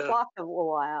back the clock a little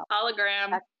while.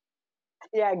 Hologram.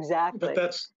 Yeah, exactly. But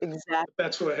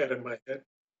that's who I had in my head.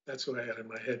 That's who I had in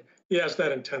my head. He has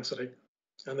that intensity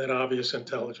and that obvious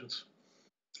intelligence.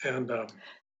 And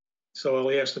so all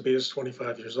he has to be is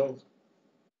 25 years old.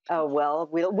 Oh, well,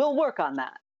 we'll work on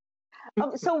that.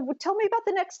 So tell me about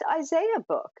the next Isaiah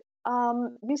book.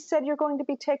 You said you're going to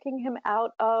be taking him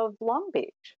out of Long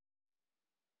Beach.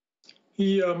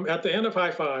 He, at the end of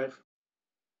High Five,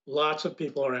 lots of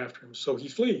people are after him. So he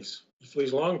flees. He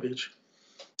flees Long Beach.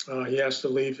 He has to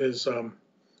leave his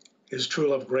true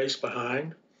love Grace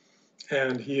behind.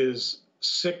 And he is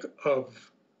sick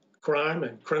of crime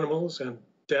and criminals and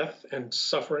death and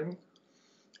suffering.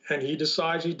 And he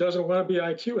decides he doesn't want to be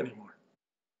IQ anymore.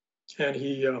 And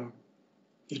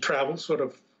he travels sort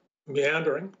of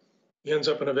meandering. He ends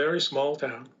up in a very small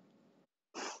town.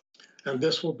 And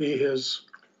this will be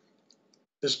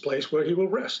this place where he will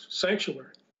rest,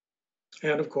 sanctuary.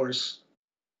 And of course,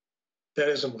 that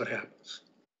isn't what happens.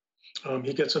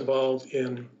 He gets involved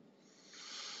in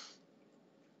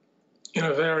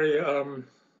a very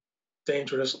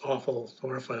dangerous, awful,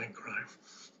 horrifying crime.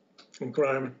 And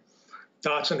crime.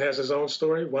 Dotson has his own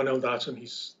story. 1L Dotson,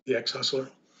 he's the ex-hustler.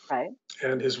 Right.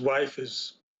 And his wife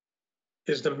is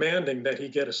demanding that he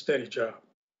get a steady job.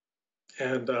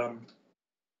 And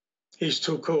he's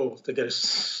too cool to get a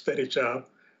steady job.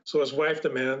 So his wife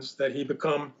demands that he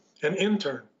become an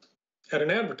intern at an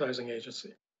advertising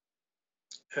agency.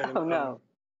 And, oh no!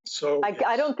 So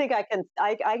I don't think I can.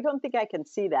 I don't think I can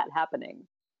see that happening.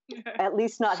 At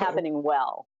least not happening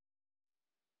well.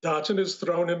 Dotson is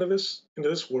thrown into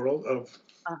this world of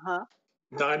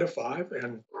 9 to 5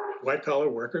 and white collar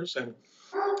workers and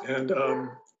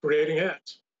creating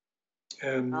ads.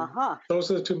 And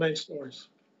those are the two main stories.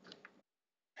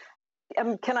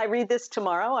 Can I read this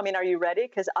tomorrow? I mean, are you ready?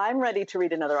 Because I'm ready to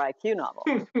read another IQ novel.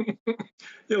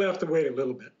 You'll have to wait a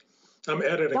little bit. I'm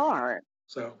editing. Darn.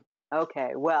 So.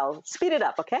 Okay. Well, speed it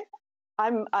up, okay?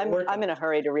 I'm in a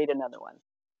hurry to read another one.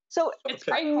 So it's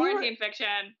great quarantine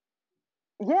fiction.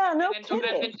 Yeah, no kidding.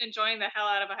 I've been enjoying the hell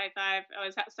out of a High Five. I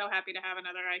was so happy to have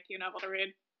another IQ novel to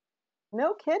read.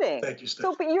 No kidding. Thank you, Steph.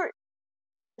 So, but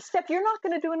Steph, you're not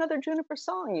going to do another Juniper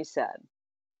song, you said.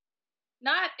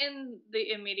 Not in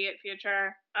the immediate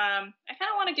future. I kind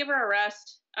of want to give her a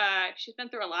rest. She's been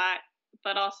through a lot,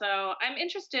 but also I'm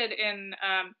interested in,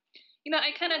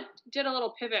 I kind of did a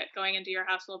little pivot going into Your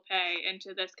House Will Pay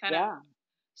into this kind of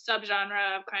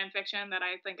subgenre of crime fiction that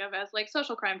I think of as like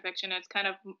social crime fiction. It's kind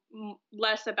of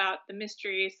less about the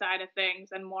mystery side of things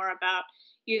and more about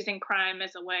using crime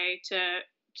as a way to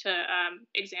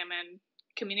examine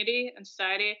community and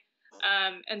society.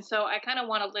 And so I kind of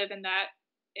want to live in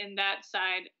that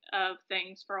side of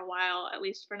things for a while, at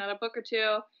least for another book or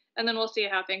two, and then we'll see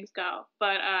how things go.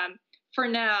 But for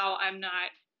now, I'm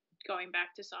not going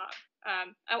back to song.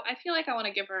 I feel like I want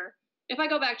to give her, if I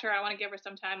go back to her, I want to give her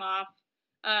some time off.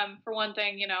 For one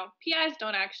thing, PIs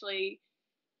don't actually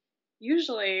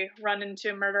usually run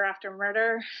into murder after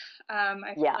murder.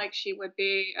 I feel like she would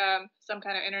be some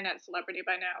kind of internet celebrity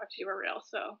by now if she were real.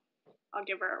 So I'll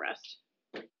give her a rest.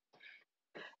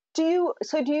 Do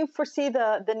you foresee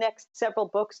the next several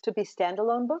books to be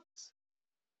standalone books?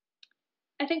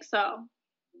 I think so.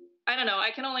 I don't know.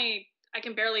 I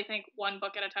can barely think one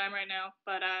book at a time right now,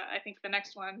 but I think the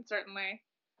next one certainly.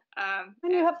 And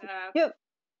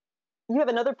you have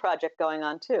another project going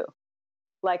on too,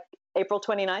 like April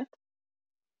 29th.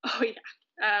 Oh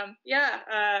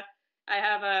yeah. I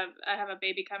have a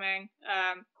baby coming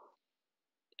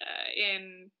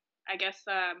in, I guess,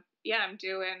 I'm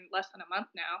due in less than a month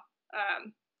now.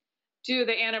 Due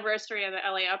the anniversary of the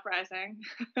LA uprising.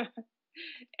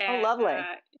 And, lovely.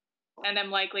 And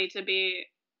I'm likely to be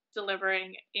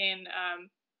delivering in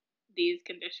these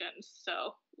conditions.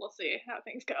 So we'll see how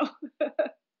things go.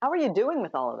 How are you doing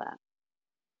with all of that?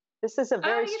 This is a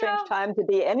very strange time to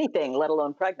be anything, let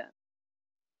alone pregnant.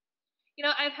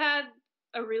 I've had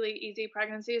a really easy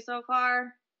pregnancy so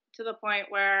far, to the point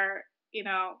where, I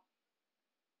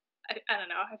don't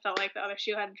know, I felt like the other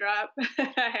shoe had dropped.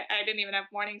 I didn't even have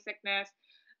morning sickness.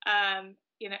 And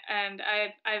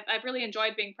I've really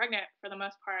enjoyed being pregnant for the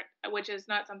most part, which is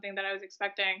not something that I was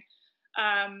expecting.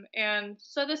 And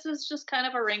so this is just kind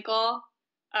of a wrinkle.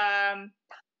 Um,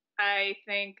 I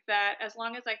think that as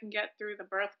long as I can get through the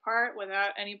birth part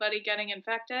without anybody getting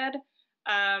infected,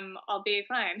 I'll be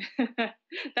fine.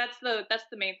 That's the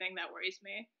main thing that worries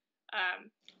me.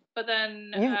 But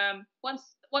then You,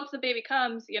 once the baby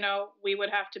comes, we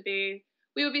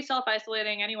would be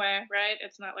self-isolating anyway, right?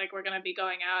 It's not like we're gonna be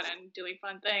going out and doing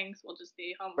fun things. We'll just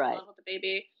be home right. alone with the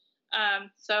baby.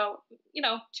 So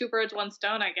two birds, one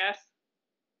stone, I guess.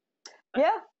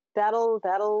 Yeah, that'll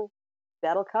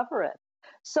cover it.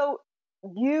 So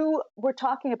you were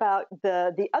talking about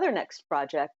the other next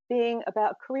project being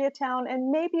about Koreatown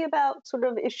and maybe about sort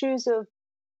of issues of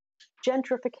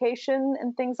gentrification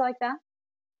and things like that.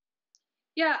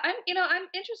 Yeah, I'm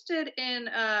interested in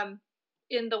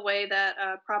the way that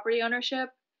property ownership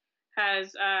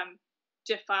has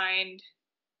defined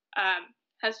um,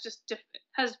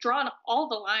 has drawn all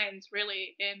the lines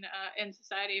really in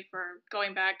society for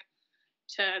going back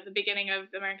to the beginning of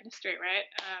American history, right?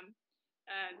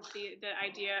 The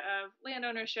idea of land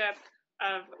ownership,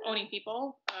 of owning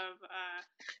people, of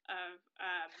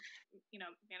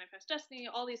manifest destiny,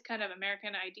 all these kind of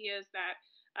American ideas that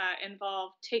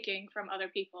involve taking from other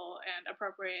people and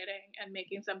appropriating and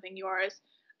making something yours.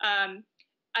 Um,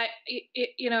 I it,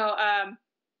 you know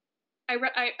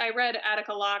I read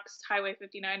Attica Locke's Highway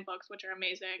 59 books, which are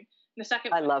amazing. And the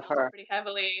second I one love deals her. pretty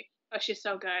heavily. Oh, she's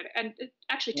so good. And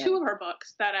actually, Yeah. two of her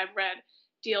books that I've read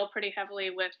deal pretty heavily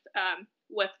with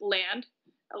land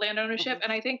ownership. Mhm.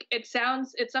 And I think it's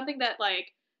something that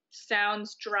like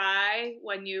sounds dry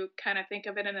when you kind of think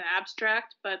of it in an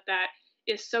abstract, but that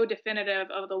is so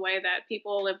definitive of the way that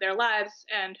people live their lives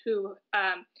and who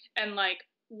and like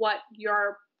what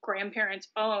your grandparents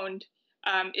owned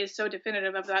is so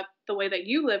definitive of that the way that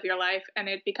you live your life, and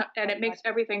it makes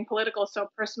everything political so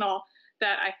personal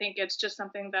that I think it's just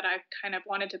something that I've kind of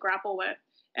wanted to grapple with.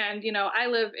 And I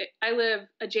live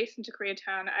adjacent to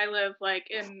Koreatown. I live like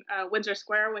in Windsor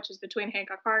Square, which is between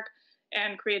Hancock Park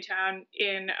and Koreatown.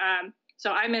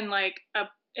 So I'm in like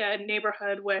a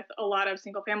neighborhood with a lot of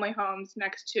single family homes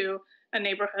next to a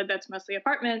neighborhood that's mostly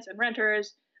apartments and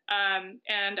renters.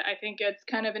 And I think it's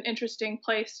kind of an interesting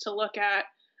place to look at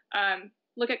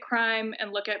crime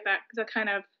and look at the kind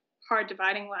of hard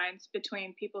dividing lines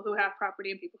between people who have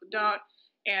property and people who don't,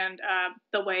 and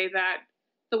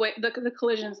the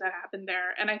collisions that happen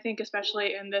there. And I think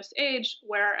especially in this age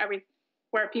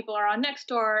where people are on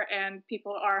Nextdoor and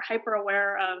people are hyper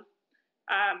aware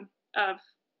of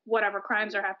whatever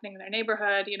crimes are happening in their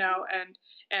neighborhood,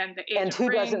 and the age And of who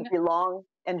Ring. doesn't belong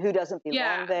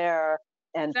Yeah, there,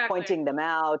 and exactly. pointing them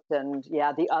out, and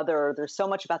the other. There's so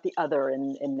much about the other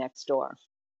in Nextdoor.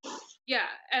 Yeah,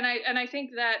 and I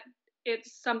think that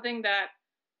it's something that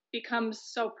becomes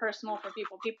so personal for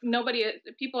people.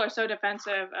 People are so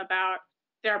defensive about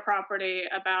their property,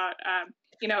 about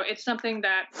it's something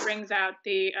that brings out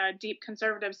the deep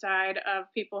conservative side of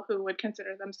people who would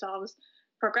consider themselves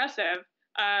progressive.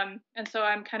 And so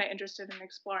I'm kind of interested in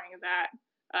exploring that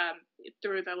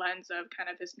through the lens of kind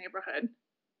of this neighborhood.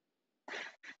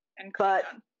 And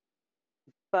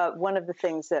but one of the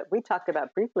things that we talked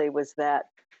about briefly was that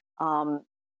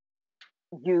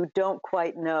you don't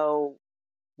quite know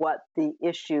what the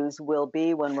issues will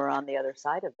be when we're on the other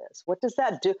side of this. What does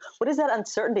that do? What does that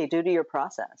uncertainty do to your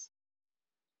process?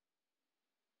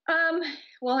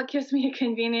 Well, it gives me a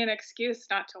convenient excuse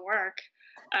not to work.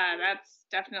 That's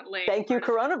definitely. Thank you,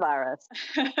 coronavirus.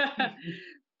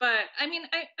 But I mean,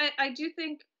 I do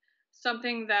think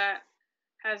something that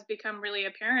has become really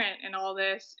apparent in all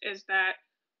this is that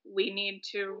we need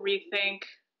to rethink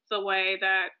the way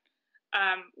that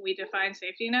we define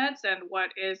safety nets and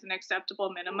what is an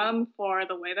acceptable minimum for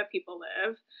the way that people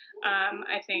live.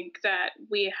 I think that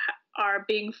we are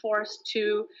being forced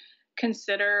to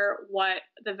consider what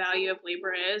the value of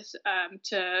labor is,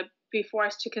 to be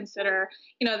forced to consider,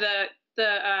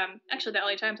 actually the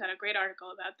LA Times had a great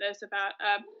article about this, about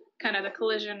kind of the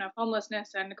collision of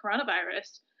homelessness and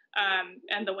coronavirus,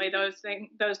 and the way those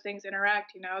things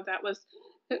interact. That was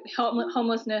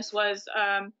homelessness was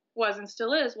and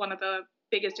still is one of the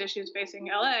biggest issues facing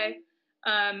LA.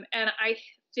 And I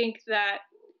think that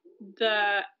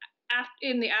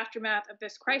in the aftermath of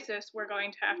this crisis, we're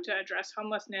going to have to address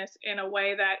homelessness in a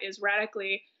way that is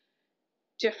radically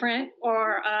different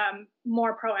or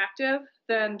more proactive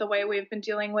than the way we've been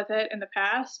dealing with it in the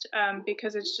past,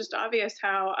 because it's just obvious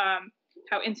how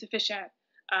insufficient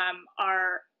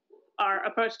our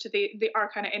approach to our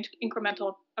kind of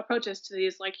incremental approaches to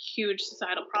these like huge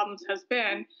societal problems has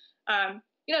been.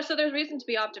 So there's reason to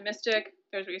be optimistic.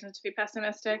 There's reason to be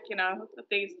pessimistic.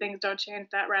 These things don't change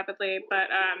that rapidly. But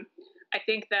I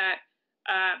think that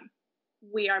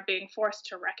we are being forced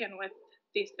to reckon with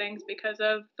these things because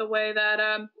of the way that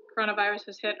coronavirus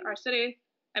has hit our city.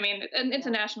 I mean, an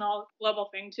international, global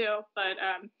thing too, but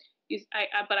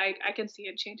I can see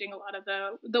it changing a lot of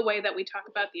the way that we talk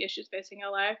about the issues facing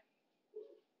LA.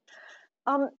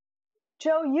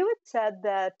 Joe, you had said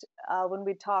that when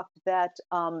we talked that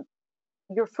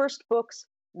your first books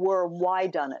were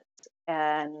whodunits,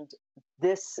 and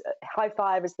this High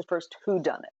Five is the first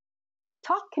whodunit.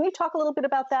 Can you talk a little bit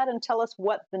about that and tell us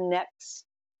what the next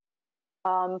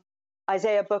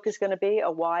Isaiah book is going to be, a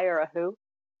why or a who?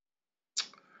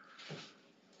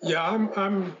 Yeah,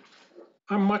 I'm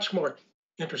much more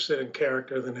interested in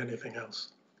character than anything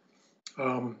else.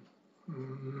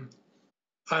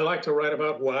 I like to write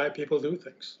about why people do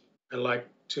things. I like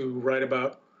to write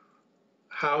about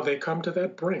how they come to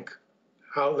that brink,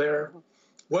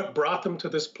 what brought them to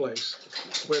this place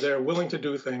where they're willing to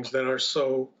do things that are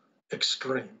so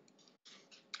extreme.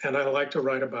 And I like to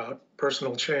write about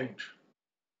personal change.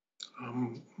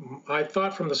 I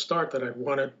thought from the start that I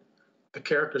wanted the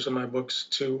characters in my books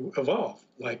to evolve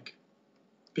like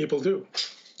people do,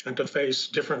 and to face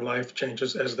different life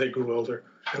changes as they grew older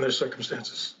and their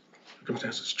circumstances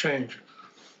change.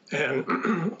 And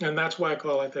and that's why I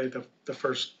call, I think, the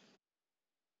first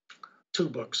two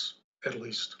books, at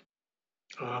least,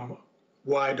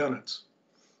 whodunits.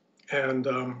 And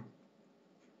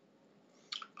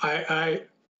I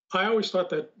always thought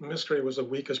that mystery was the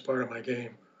weakest part of my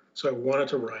game, so I wanted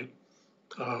to write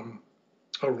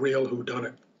a real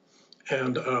whodunit.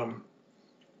 And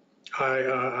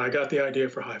I got the idea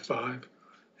for High Five,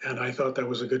 and I thought that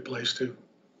was a good place to.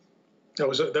 That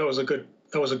was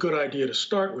a good idea to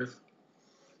start with.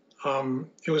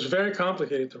 It was very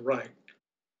complicated to write.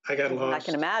 I got lost. I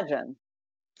can imagine.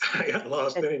 I got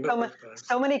lost any number of times.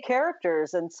 So many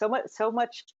characters and so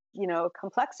much,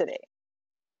 complexity.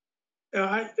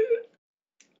 I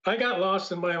got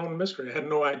lost in my own mystery. I had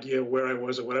no idea where I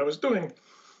was or what I was doing,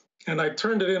 and I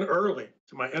turned it in early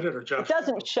to my editor, Josh. It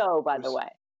doesn't show, by the way.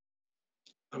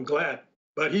 I'm glad,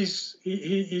 but he's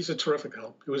a terrific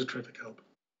help. He was a terrific help.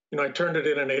 I turned it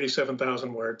in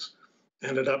 87,000 words.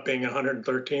 Ended up being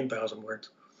 113,000 words.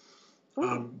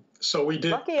 So we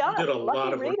did a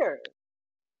lot of readers.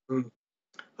 Work.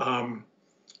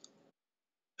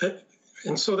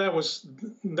 And so that was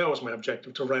my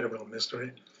objective, to write a real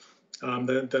mystery.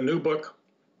 The new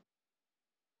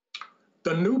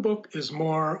book is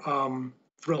more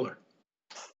thriller.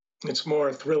 It's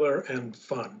more thriller and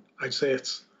fun. I'd say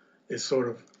it's sort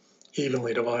of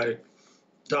evenly divided.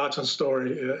 Dodson's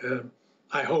story,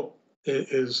 I hope,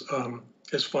 is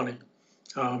funny,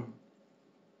 and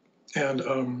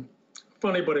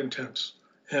funny but intense.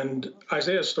 And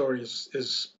Isaiah's story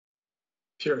is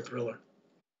pure thriller.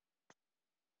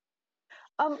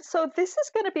 So this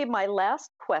is going to be my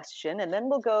last question, and then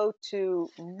we'll go to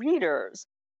readers.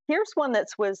 Here's one that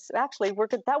was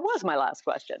my last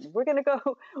question. We're going to go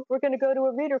to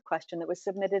a reader question that was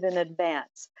submitted in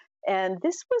advance, and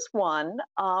this was one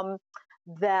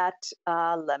that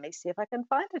let me see if I can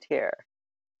find it here.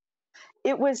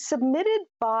 It was submitted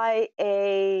by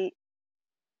a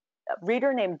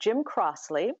reader named Jim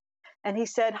Crossley, and he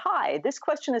said, "Hi, this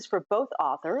question is for both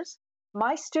authors.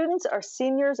 My students are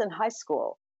seniors in high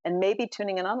school and may be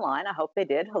tuning in online. I hope they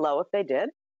did. Hello if they did.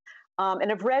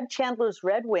 And have read Chandler's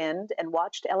Red Wind and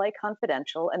watched LA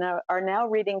Confidential and are now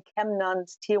reading Kem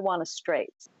Nunn's Tijuana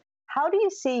Straits. How do you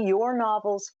see your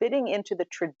novels fitting into the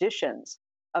traditions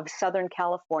of Southern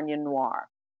California noir?"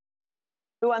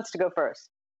 Who wants to go first?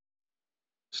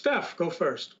 Steph, go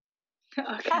first.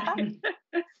 Okay.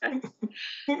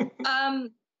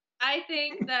 I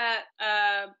think that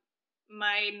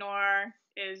my noir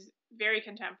is very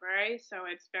contemporary, so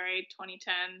it's very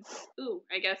 2010s. Ooh,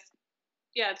 I guess,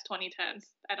 yeah, it's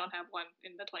 2010s. I don't have one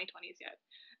in the 2020s yet.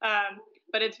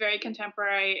 But it's very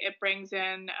contemporary. It brings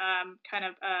in kind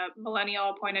of a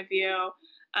millennial point of view.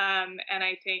 And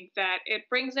I think that it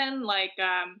brings in like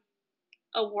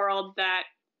a world that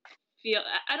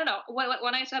I don't know,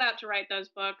 when I set out to write those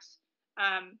books,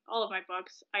 all of my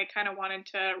books, I kind of wanted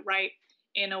to write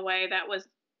in a way that was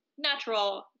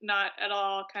natural, not at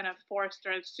all kind of forced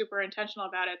or super intentional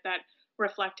about it, that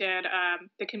reflected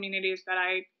the communities that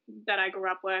I grew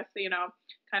up with,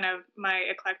 kind of my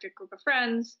eclectic group of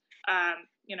friends,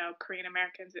 Korean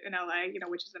Americans in LA,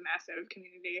 which is a massive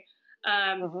community.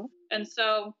 And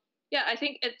so, yeah, I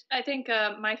think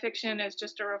my fiction is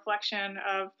just a reflection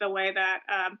of the way that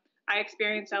I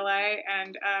experience LA,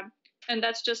 and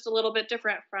that's just a little bit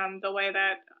different from the way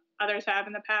that others have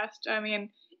in the past. I mean,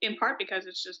 in part because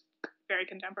it's just very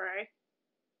contemporary.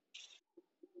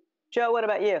 Joe, what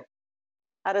about you?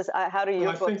 How do your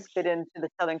I books think fit into the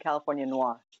Southern California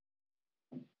noir?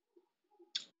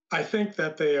 I think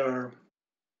that they're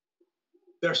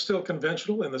still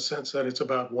conventional in the sense that it's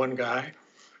about one guy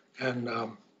and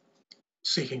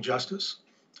seeking justice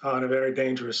in a very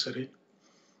dangerous city.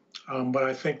 But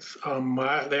I think the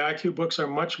IQ books are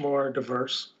much more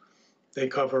diverse. They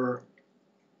cover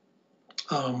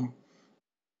um,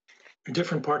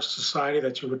 different parts of society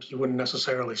that you wouldn't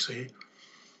necessarily see,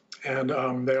 and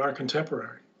they are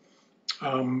contemporary.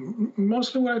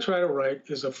 Mostly what I try to write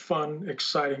is a fun,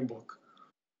 exciting book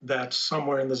that's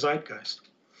somewhere in the zeitgeist.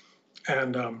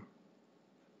 And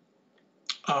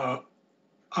I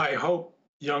hope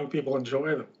young people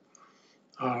enjoy them.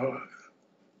 Uh,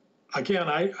 again,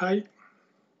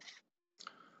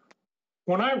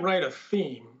 when I write a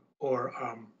theme or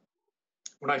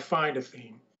when I find a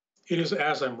theme, it is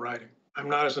as I'm writing. I'm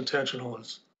not as intentional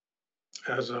as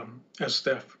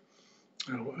Steph.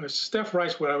 Steph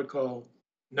writes what I would call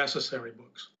necessary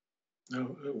books.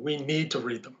 We need to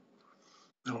read them.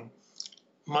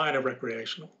 Mine are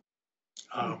recreational,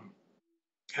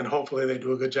 and hopefully they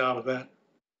do a good job of that.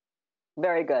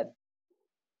 Very good.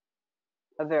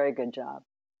 A very good job.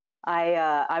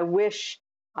 I wish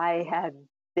I had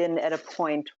been at a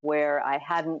point where I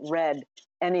hadn't read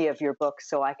any of your books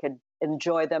so I could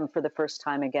enjoy them for the first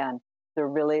time again. They're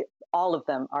really, all of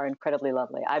them are incredibly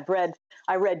lovely. I read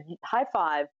High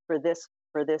Five for this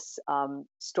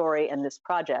story and this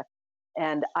project,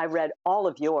 and I read all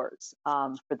of yours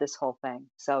for this whole thing.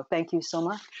 So thank you so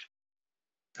much.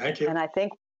 Thank you. And I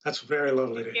think that's very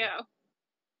lovely to hear. Yeah.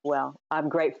 Well, I'm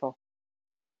grateful.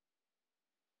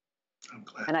 I'm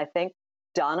glad. And I think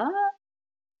Donna?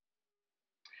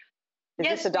 Is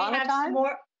yes, this a Donna time?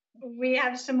 We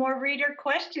have some more reader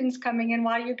questions coming in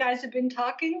while you guys have been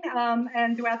talking.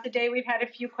 And throughout the day, we've had a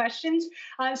few questions,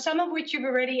 some of which you've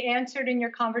already answered in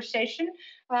your conversation.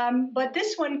 But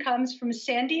this one comes from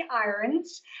Sandy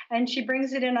Irons, and she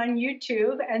brings it in on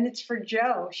YouTube, and it's for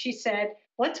Joe. She said,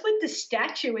 "What's with the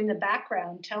statue in the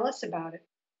background? Tell us about it."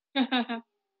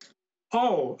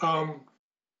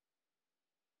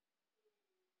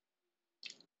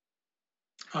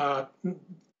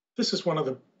 This is one of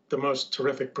the most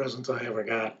terrific presents I ever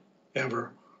got,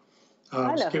 ever. It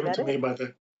was given to me by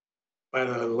the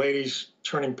Ladies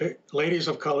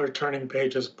of Color Turning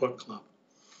Pages Book Club,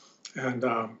 and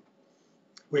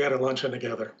we had a luncheon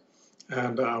together,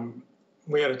 and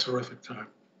we had a terrific time.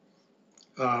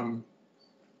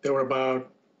 There were about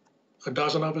a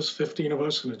dozen of us, 15 of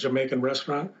us, in a Jamaican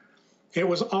restaurant. It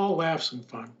was all laughs and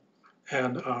fun,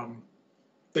 and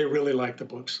they really liked the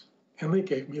books, and they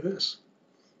gave me this.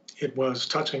 It was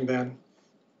touching then,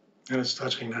 and it's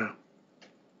touching now.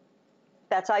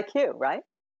 That's IQ, right?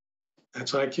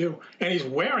 That's IQ. And he's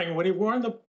wearing what he wore in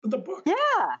the book.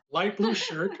 Yeah. Light blue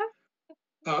shirt,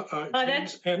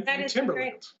 jeans, and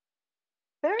Timberlands.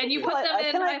 And you put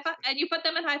them in high five. And you put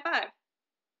them in high five.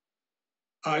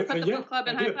 You put the book club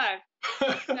in high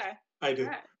five. Okay. I did.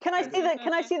 Right. Can I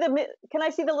see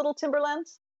the little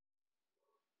Timberlands?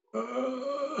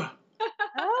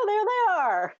 Oh, there they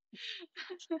are.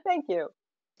 Thank you.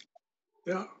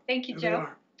 Yeah. Thank you, Joe.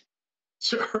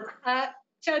 Sure.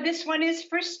 So this one is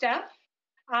for Steph.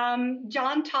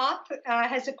 John Topp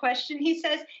has a question. He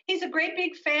says he's a great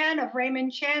big fan of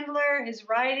Raymond Chandler, his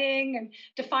writing, and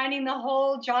defining the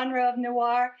whole genre of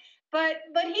noir. But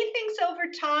he thinks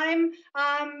over time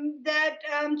that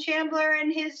Chandler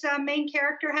and his main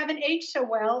character haven't aged so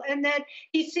well, and that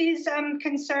he sees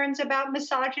concerns about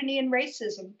misogyny and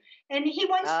racism. And he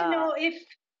wants to know if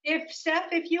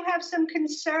Steph, if you have some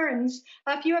concerns,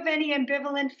 if you have any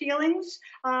ambivalent feelings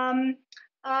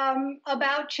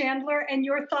about Chandler and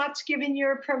your thoughts given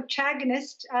your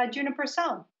protagonist, Juniper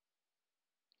Song.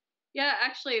 Yeah,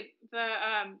 actually,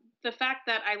 the fact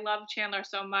that I love Chandler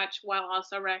so much while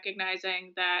also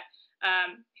recognizing that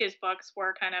his books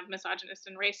were kind of misogynist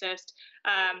and racist,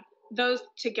 those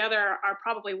together are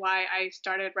probably why I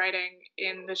started writing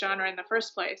in the genre in the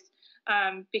first place.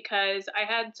 Because I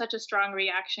had such a strong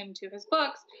reaction to his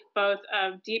books, both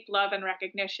of deep love and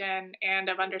recognition and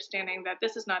of understanding that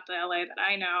this is not the LA that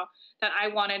I know, that I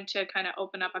wanted to kind of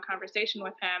open up a conversation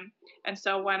with him. And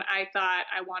so when I thought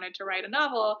I wanted to write a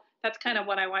novel, that's kind of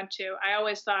what I went to. I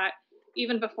always thought,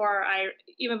 well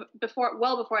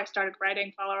before I started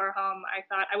writing Follow Her Home, I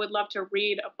thought I would love to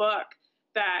read a book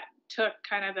that took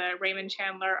kind of the Raymond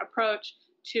Chandler approach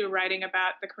to writing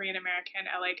about the Korean American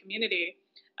LA community.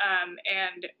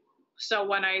 And so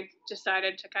when I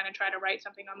decided to kind of try to write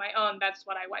something on my own, that's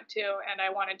what I went to. And I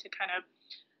wanted to kind of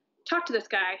talk to this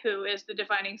guy who is the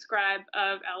defining scribe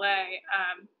of LA,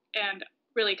 and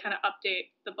really kind of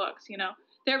update the books,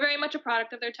 they're very much a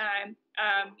product of their time,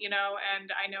 you know,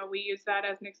 and I know we use that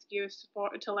as an excuse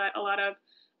to let a lot of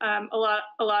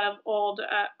old,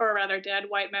 or rather dead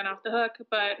white men off the hook.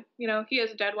 But you know, he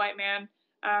is a dead white man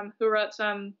who wrote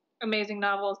some amazing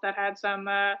novels that had some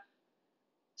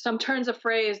turns of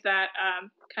phrase that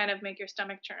kind of make your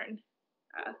stomach churn.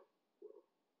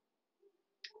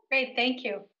 Great, thank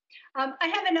you. I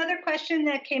have another question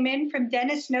that came in from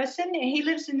Dennis Nosen, and he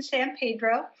lives in San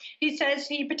Pedro. He says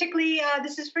he particularly,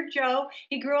 this is for Joe,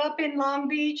 he grew up in Long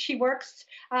Beach. He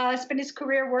spent his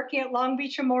career working at Long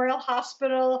Beach Memorial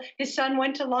Hospital. His son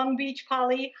went to Long Beach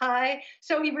Poly High,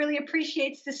 so he really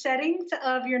appreciates the settings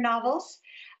of your novels.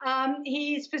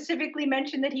 He specifically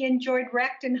mentioned that he enjoyed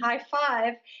Wrecked and High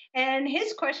Five, and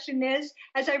his question is,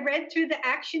 as I read through the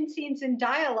action scenes and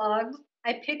dialogue,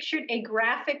 I pictured a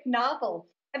graphic novel.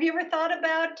 Have you ever thought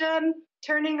about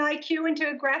turning IQ into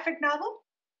a graphic novel?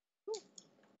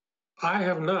 I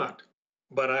have not,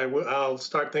 but I'll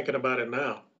start thinking about it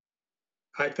now.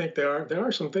 I think there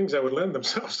are some things that would lend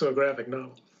themselves to a graphic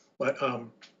novel, but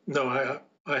no, I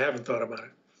haven't thought about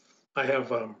it. I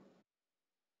have a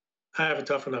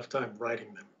tough enough time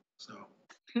writing them. So.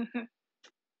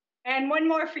 And one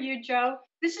more for you, Joe.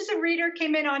 This is a reader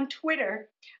came in on Twitter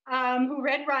who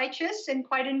read Righteous and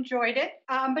quite enjoyed it.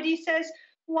 But he says,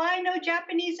 why no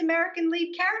Japanese American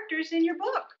lead characters in your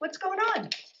book? What's going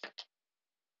on?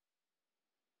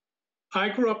 I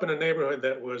grew up in a neighborhood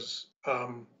that was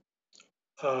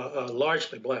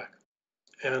largely Black,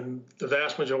 and the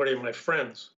vast majority of my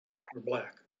friends were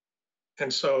Black.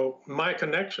 And so my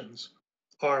connections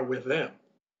are with them.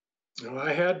 You know,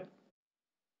 I had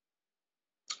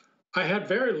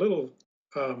very little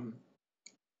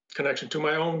connection to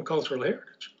my own cultural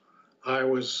heritage.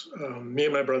 Me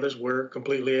and my brothers were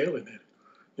completely alienated.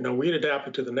 You know, we'd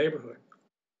adapted to the neighborhood.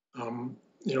 You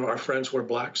know, our friends were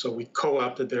Black, so we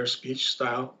co-opted their speech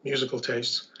style, musical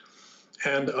tastes.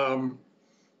 And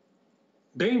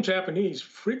being Japanese,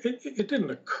 it didn't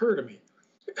occur to me.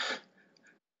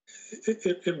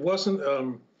 It wasn't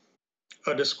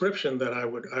a description that I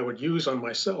would use on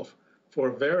myself for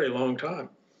a very long time.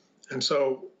 And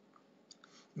so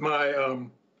my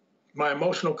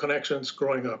emotional connections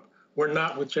growing up were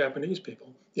not with Japanese people.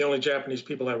 The only Japanese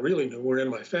people I really knew were in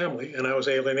my family, and I was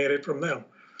alienated from them.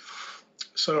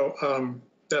 So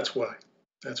that's why.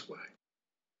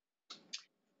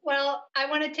 Well, I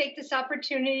want to take this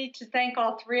opportunity to thank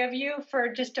all three of you for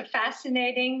just a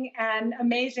fascinating and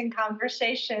amazing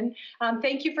conversation.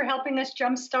 Thank you for helping us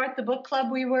jumpstart the book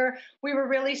club. We were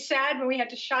really sad when we had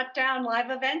to shut down live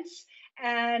events,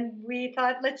 and we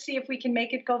thought, let's see if we can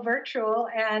make it go virtual.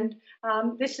 And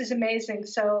this is amazing.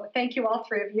 So thank you, all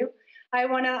three of you. I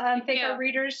want to thank our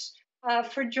readers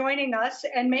for joining us,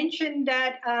 and mention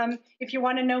that if you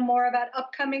want to know more about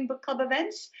upcoming book club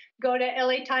events, go to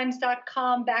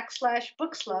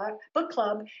latimes.com/book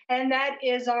club, and that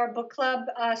is our book club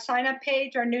sign-up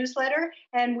page, our newsletter,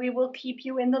 and we will keep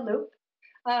you in the loop.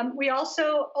 We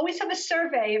also always have a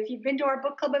survey. If you've been to our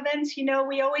book club events, you know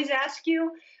we always ask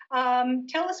you,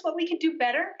 tell us what we could do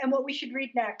better and what we should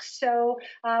read next. So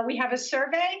we have a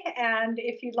survey, and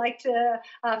if you'd like to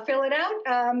fill it out,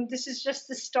 this is just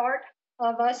the start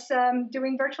of us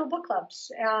doing virtual book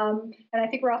clubs. And I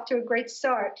think we're off to a great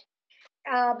start.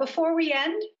 Before we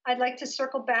end, I'd like to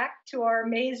circle back to our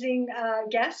amazing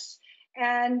guests.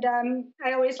 And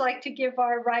I always like to give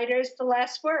our writers the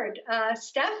last word.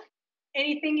 Steph,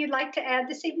 anything you'd like to add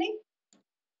this evening?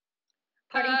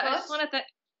 Parting thoughts?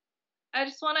 I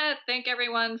just want to thank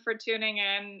everyone for tuning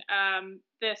in.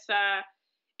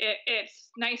 It's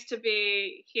nice to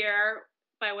be here,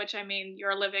 by which I mean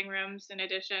your living rooms in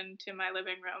addition to my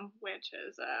living room, which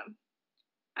is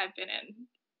I've been in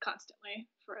constantly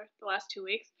for the last 2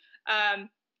 weeks. And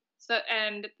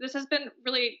this has been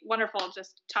really wonderful,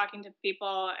 just talking to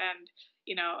people, and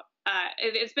you know,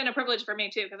 it's been a privilege for me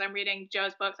too, because I'm reading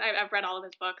Joe's books. I've read all of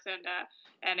his books,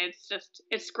 and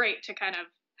it's great to kind of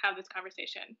have this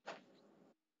conversation.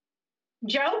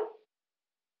 Joe,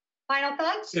 final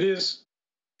thoughts? It's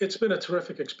been a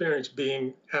terrific experience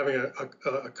having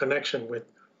a connection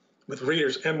with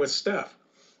readers and with Steph.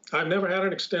 I've never had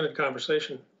an extended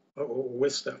conversation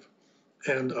with Steph,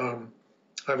 and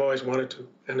I've always wanted to.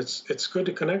 And it's good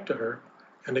to connect to her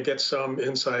and to get some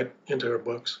insight into her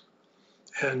books.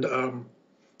 And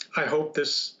I hope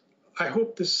this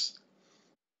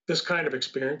kind of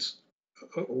experience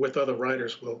with other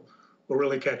writers will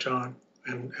really catch on,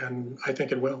 and I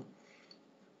think it will.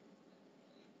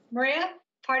 Maria,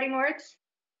 parting words?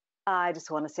 I just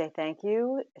want to say thank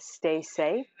you. Stay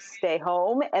safe, stay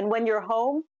home. And when you're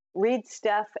home, read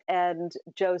Steph and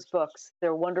Joe's books.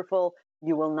 They're wonderful.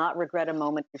 You will not regret a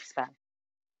moment you've spent.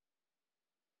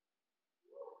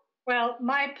 Well,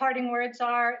 my parting words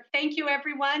are thank you,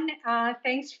 everyone.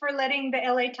 Thanks for letting the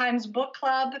LA Times Book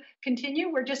Club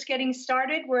continue. We're just getting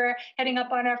started. We're heading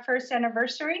up on our first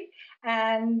anniversary,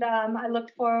 and I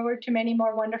look forward to many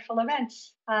more wonderful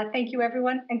events. Thank you,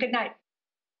 everyone, and good night.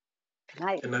 Good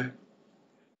night. Good night.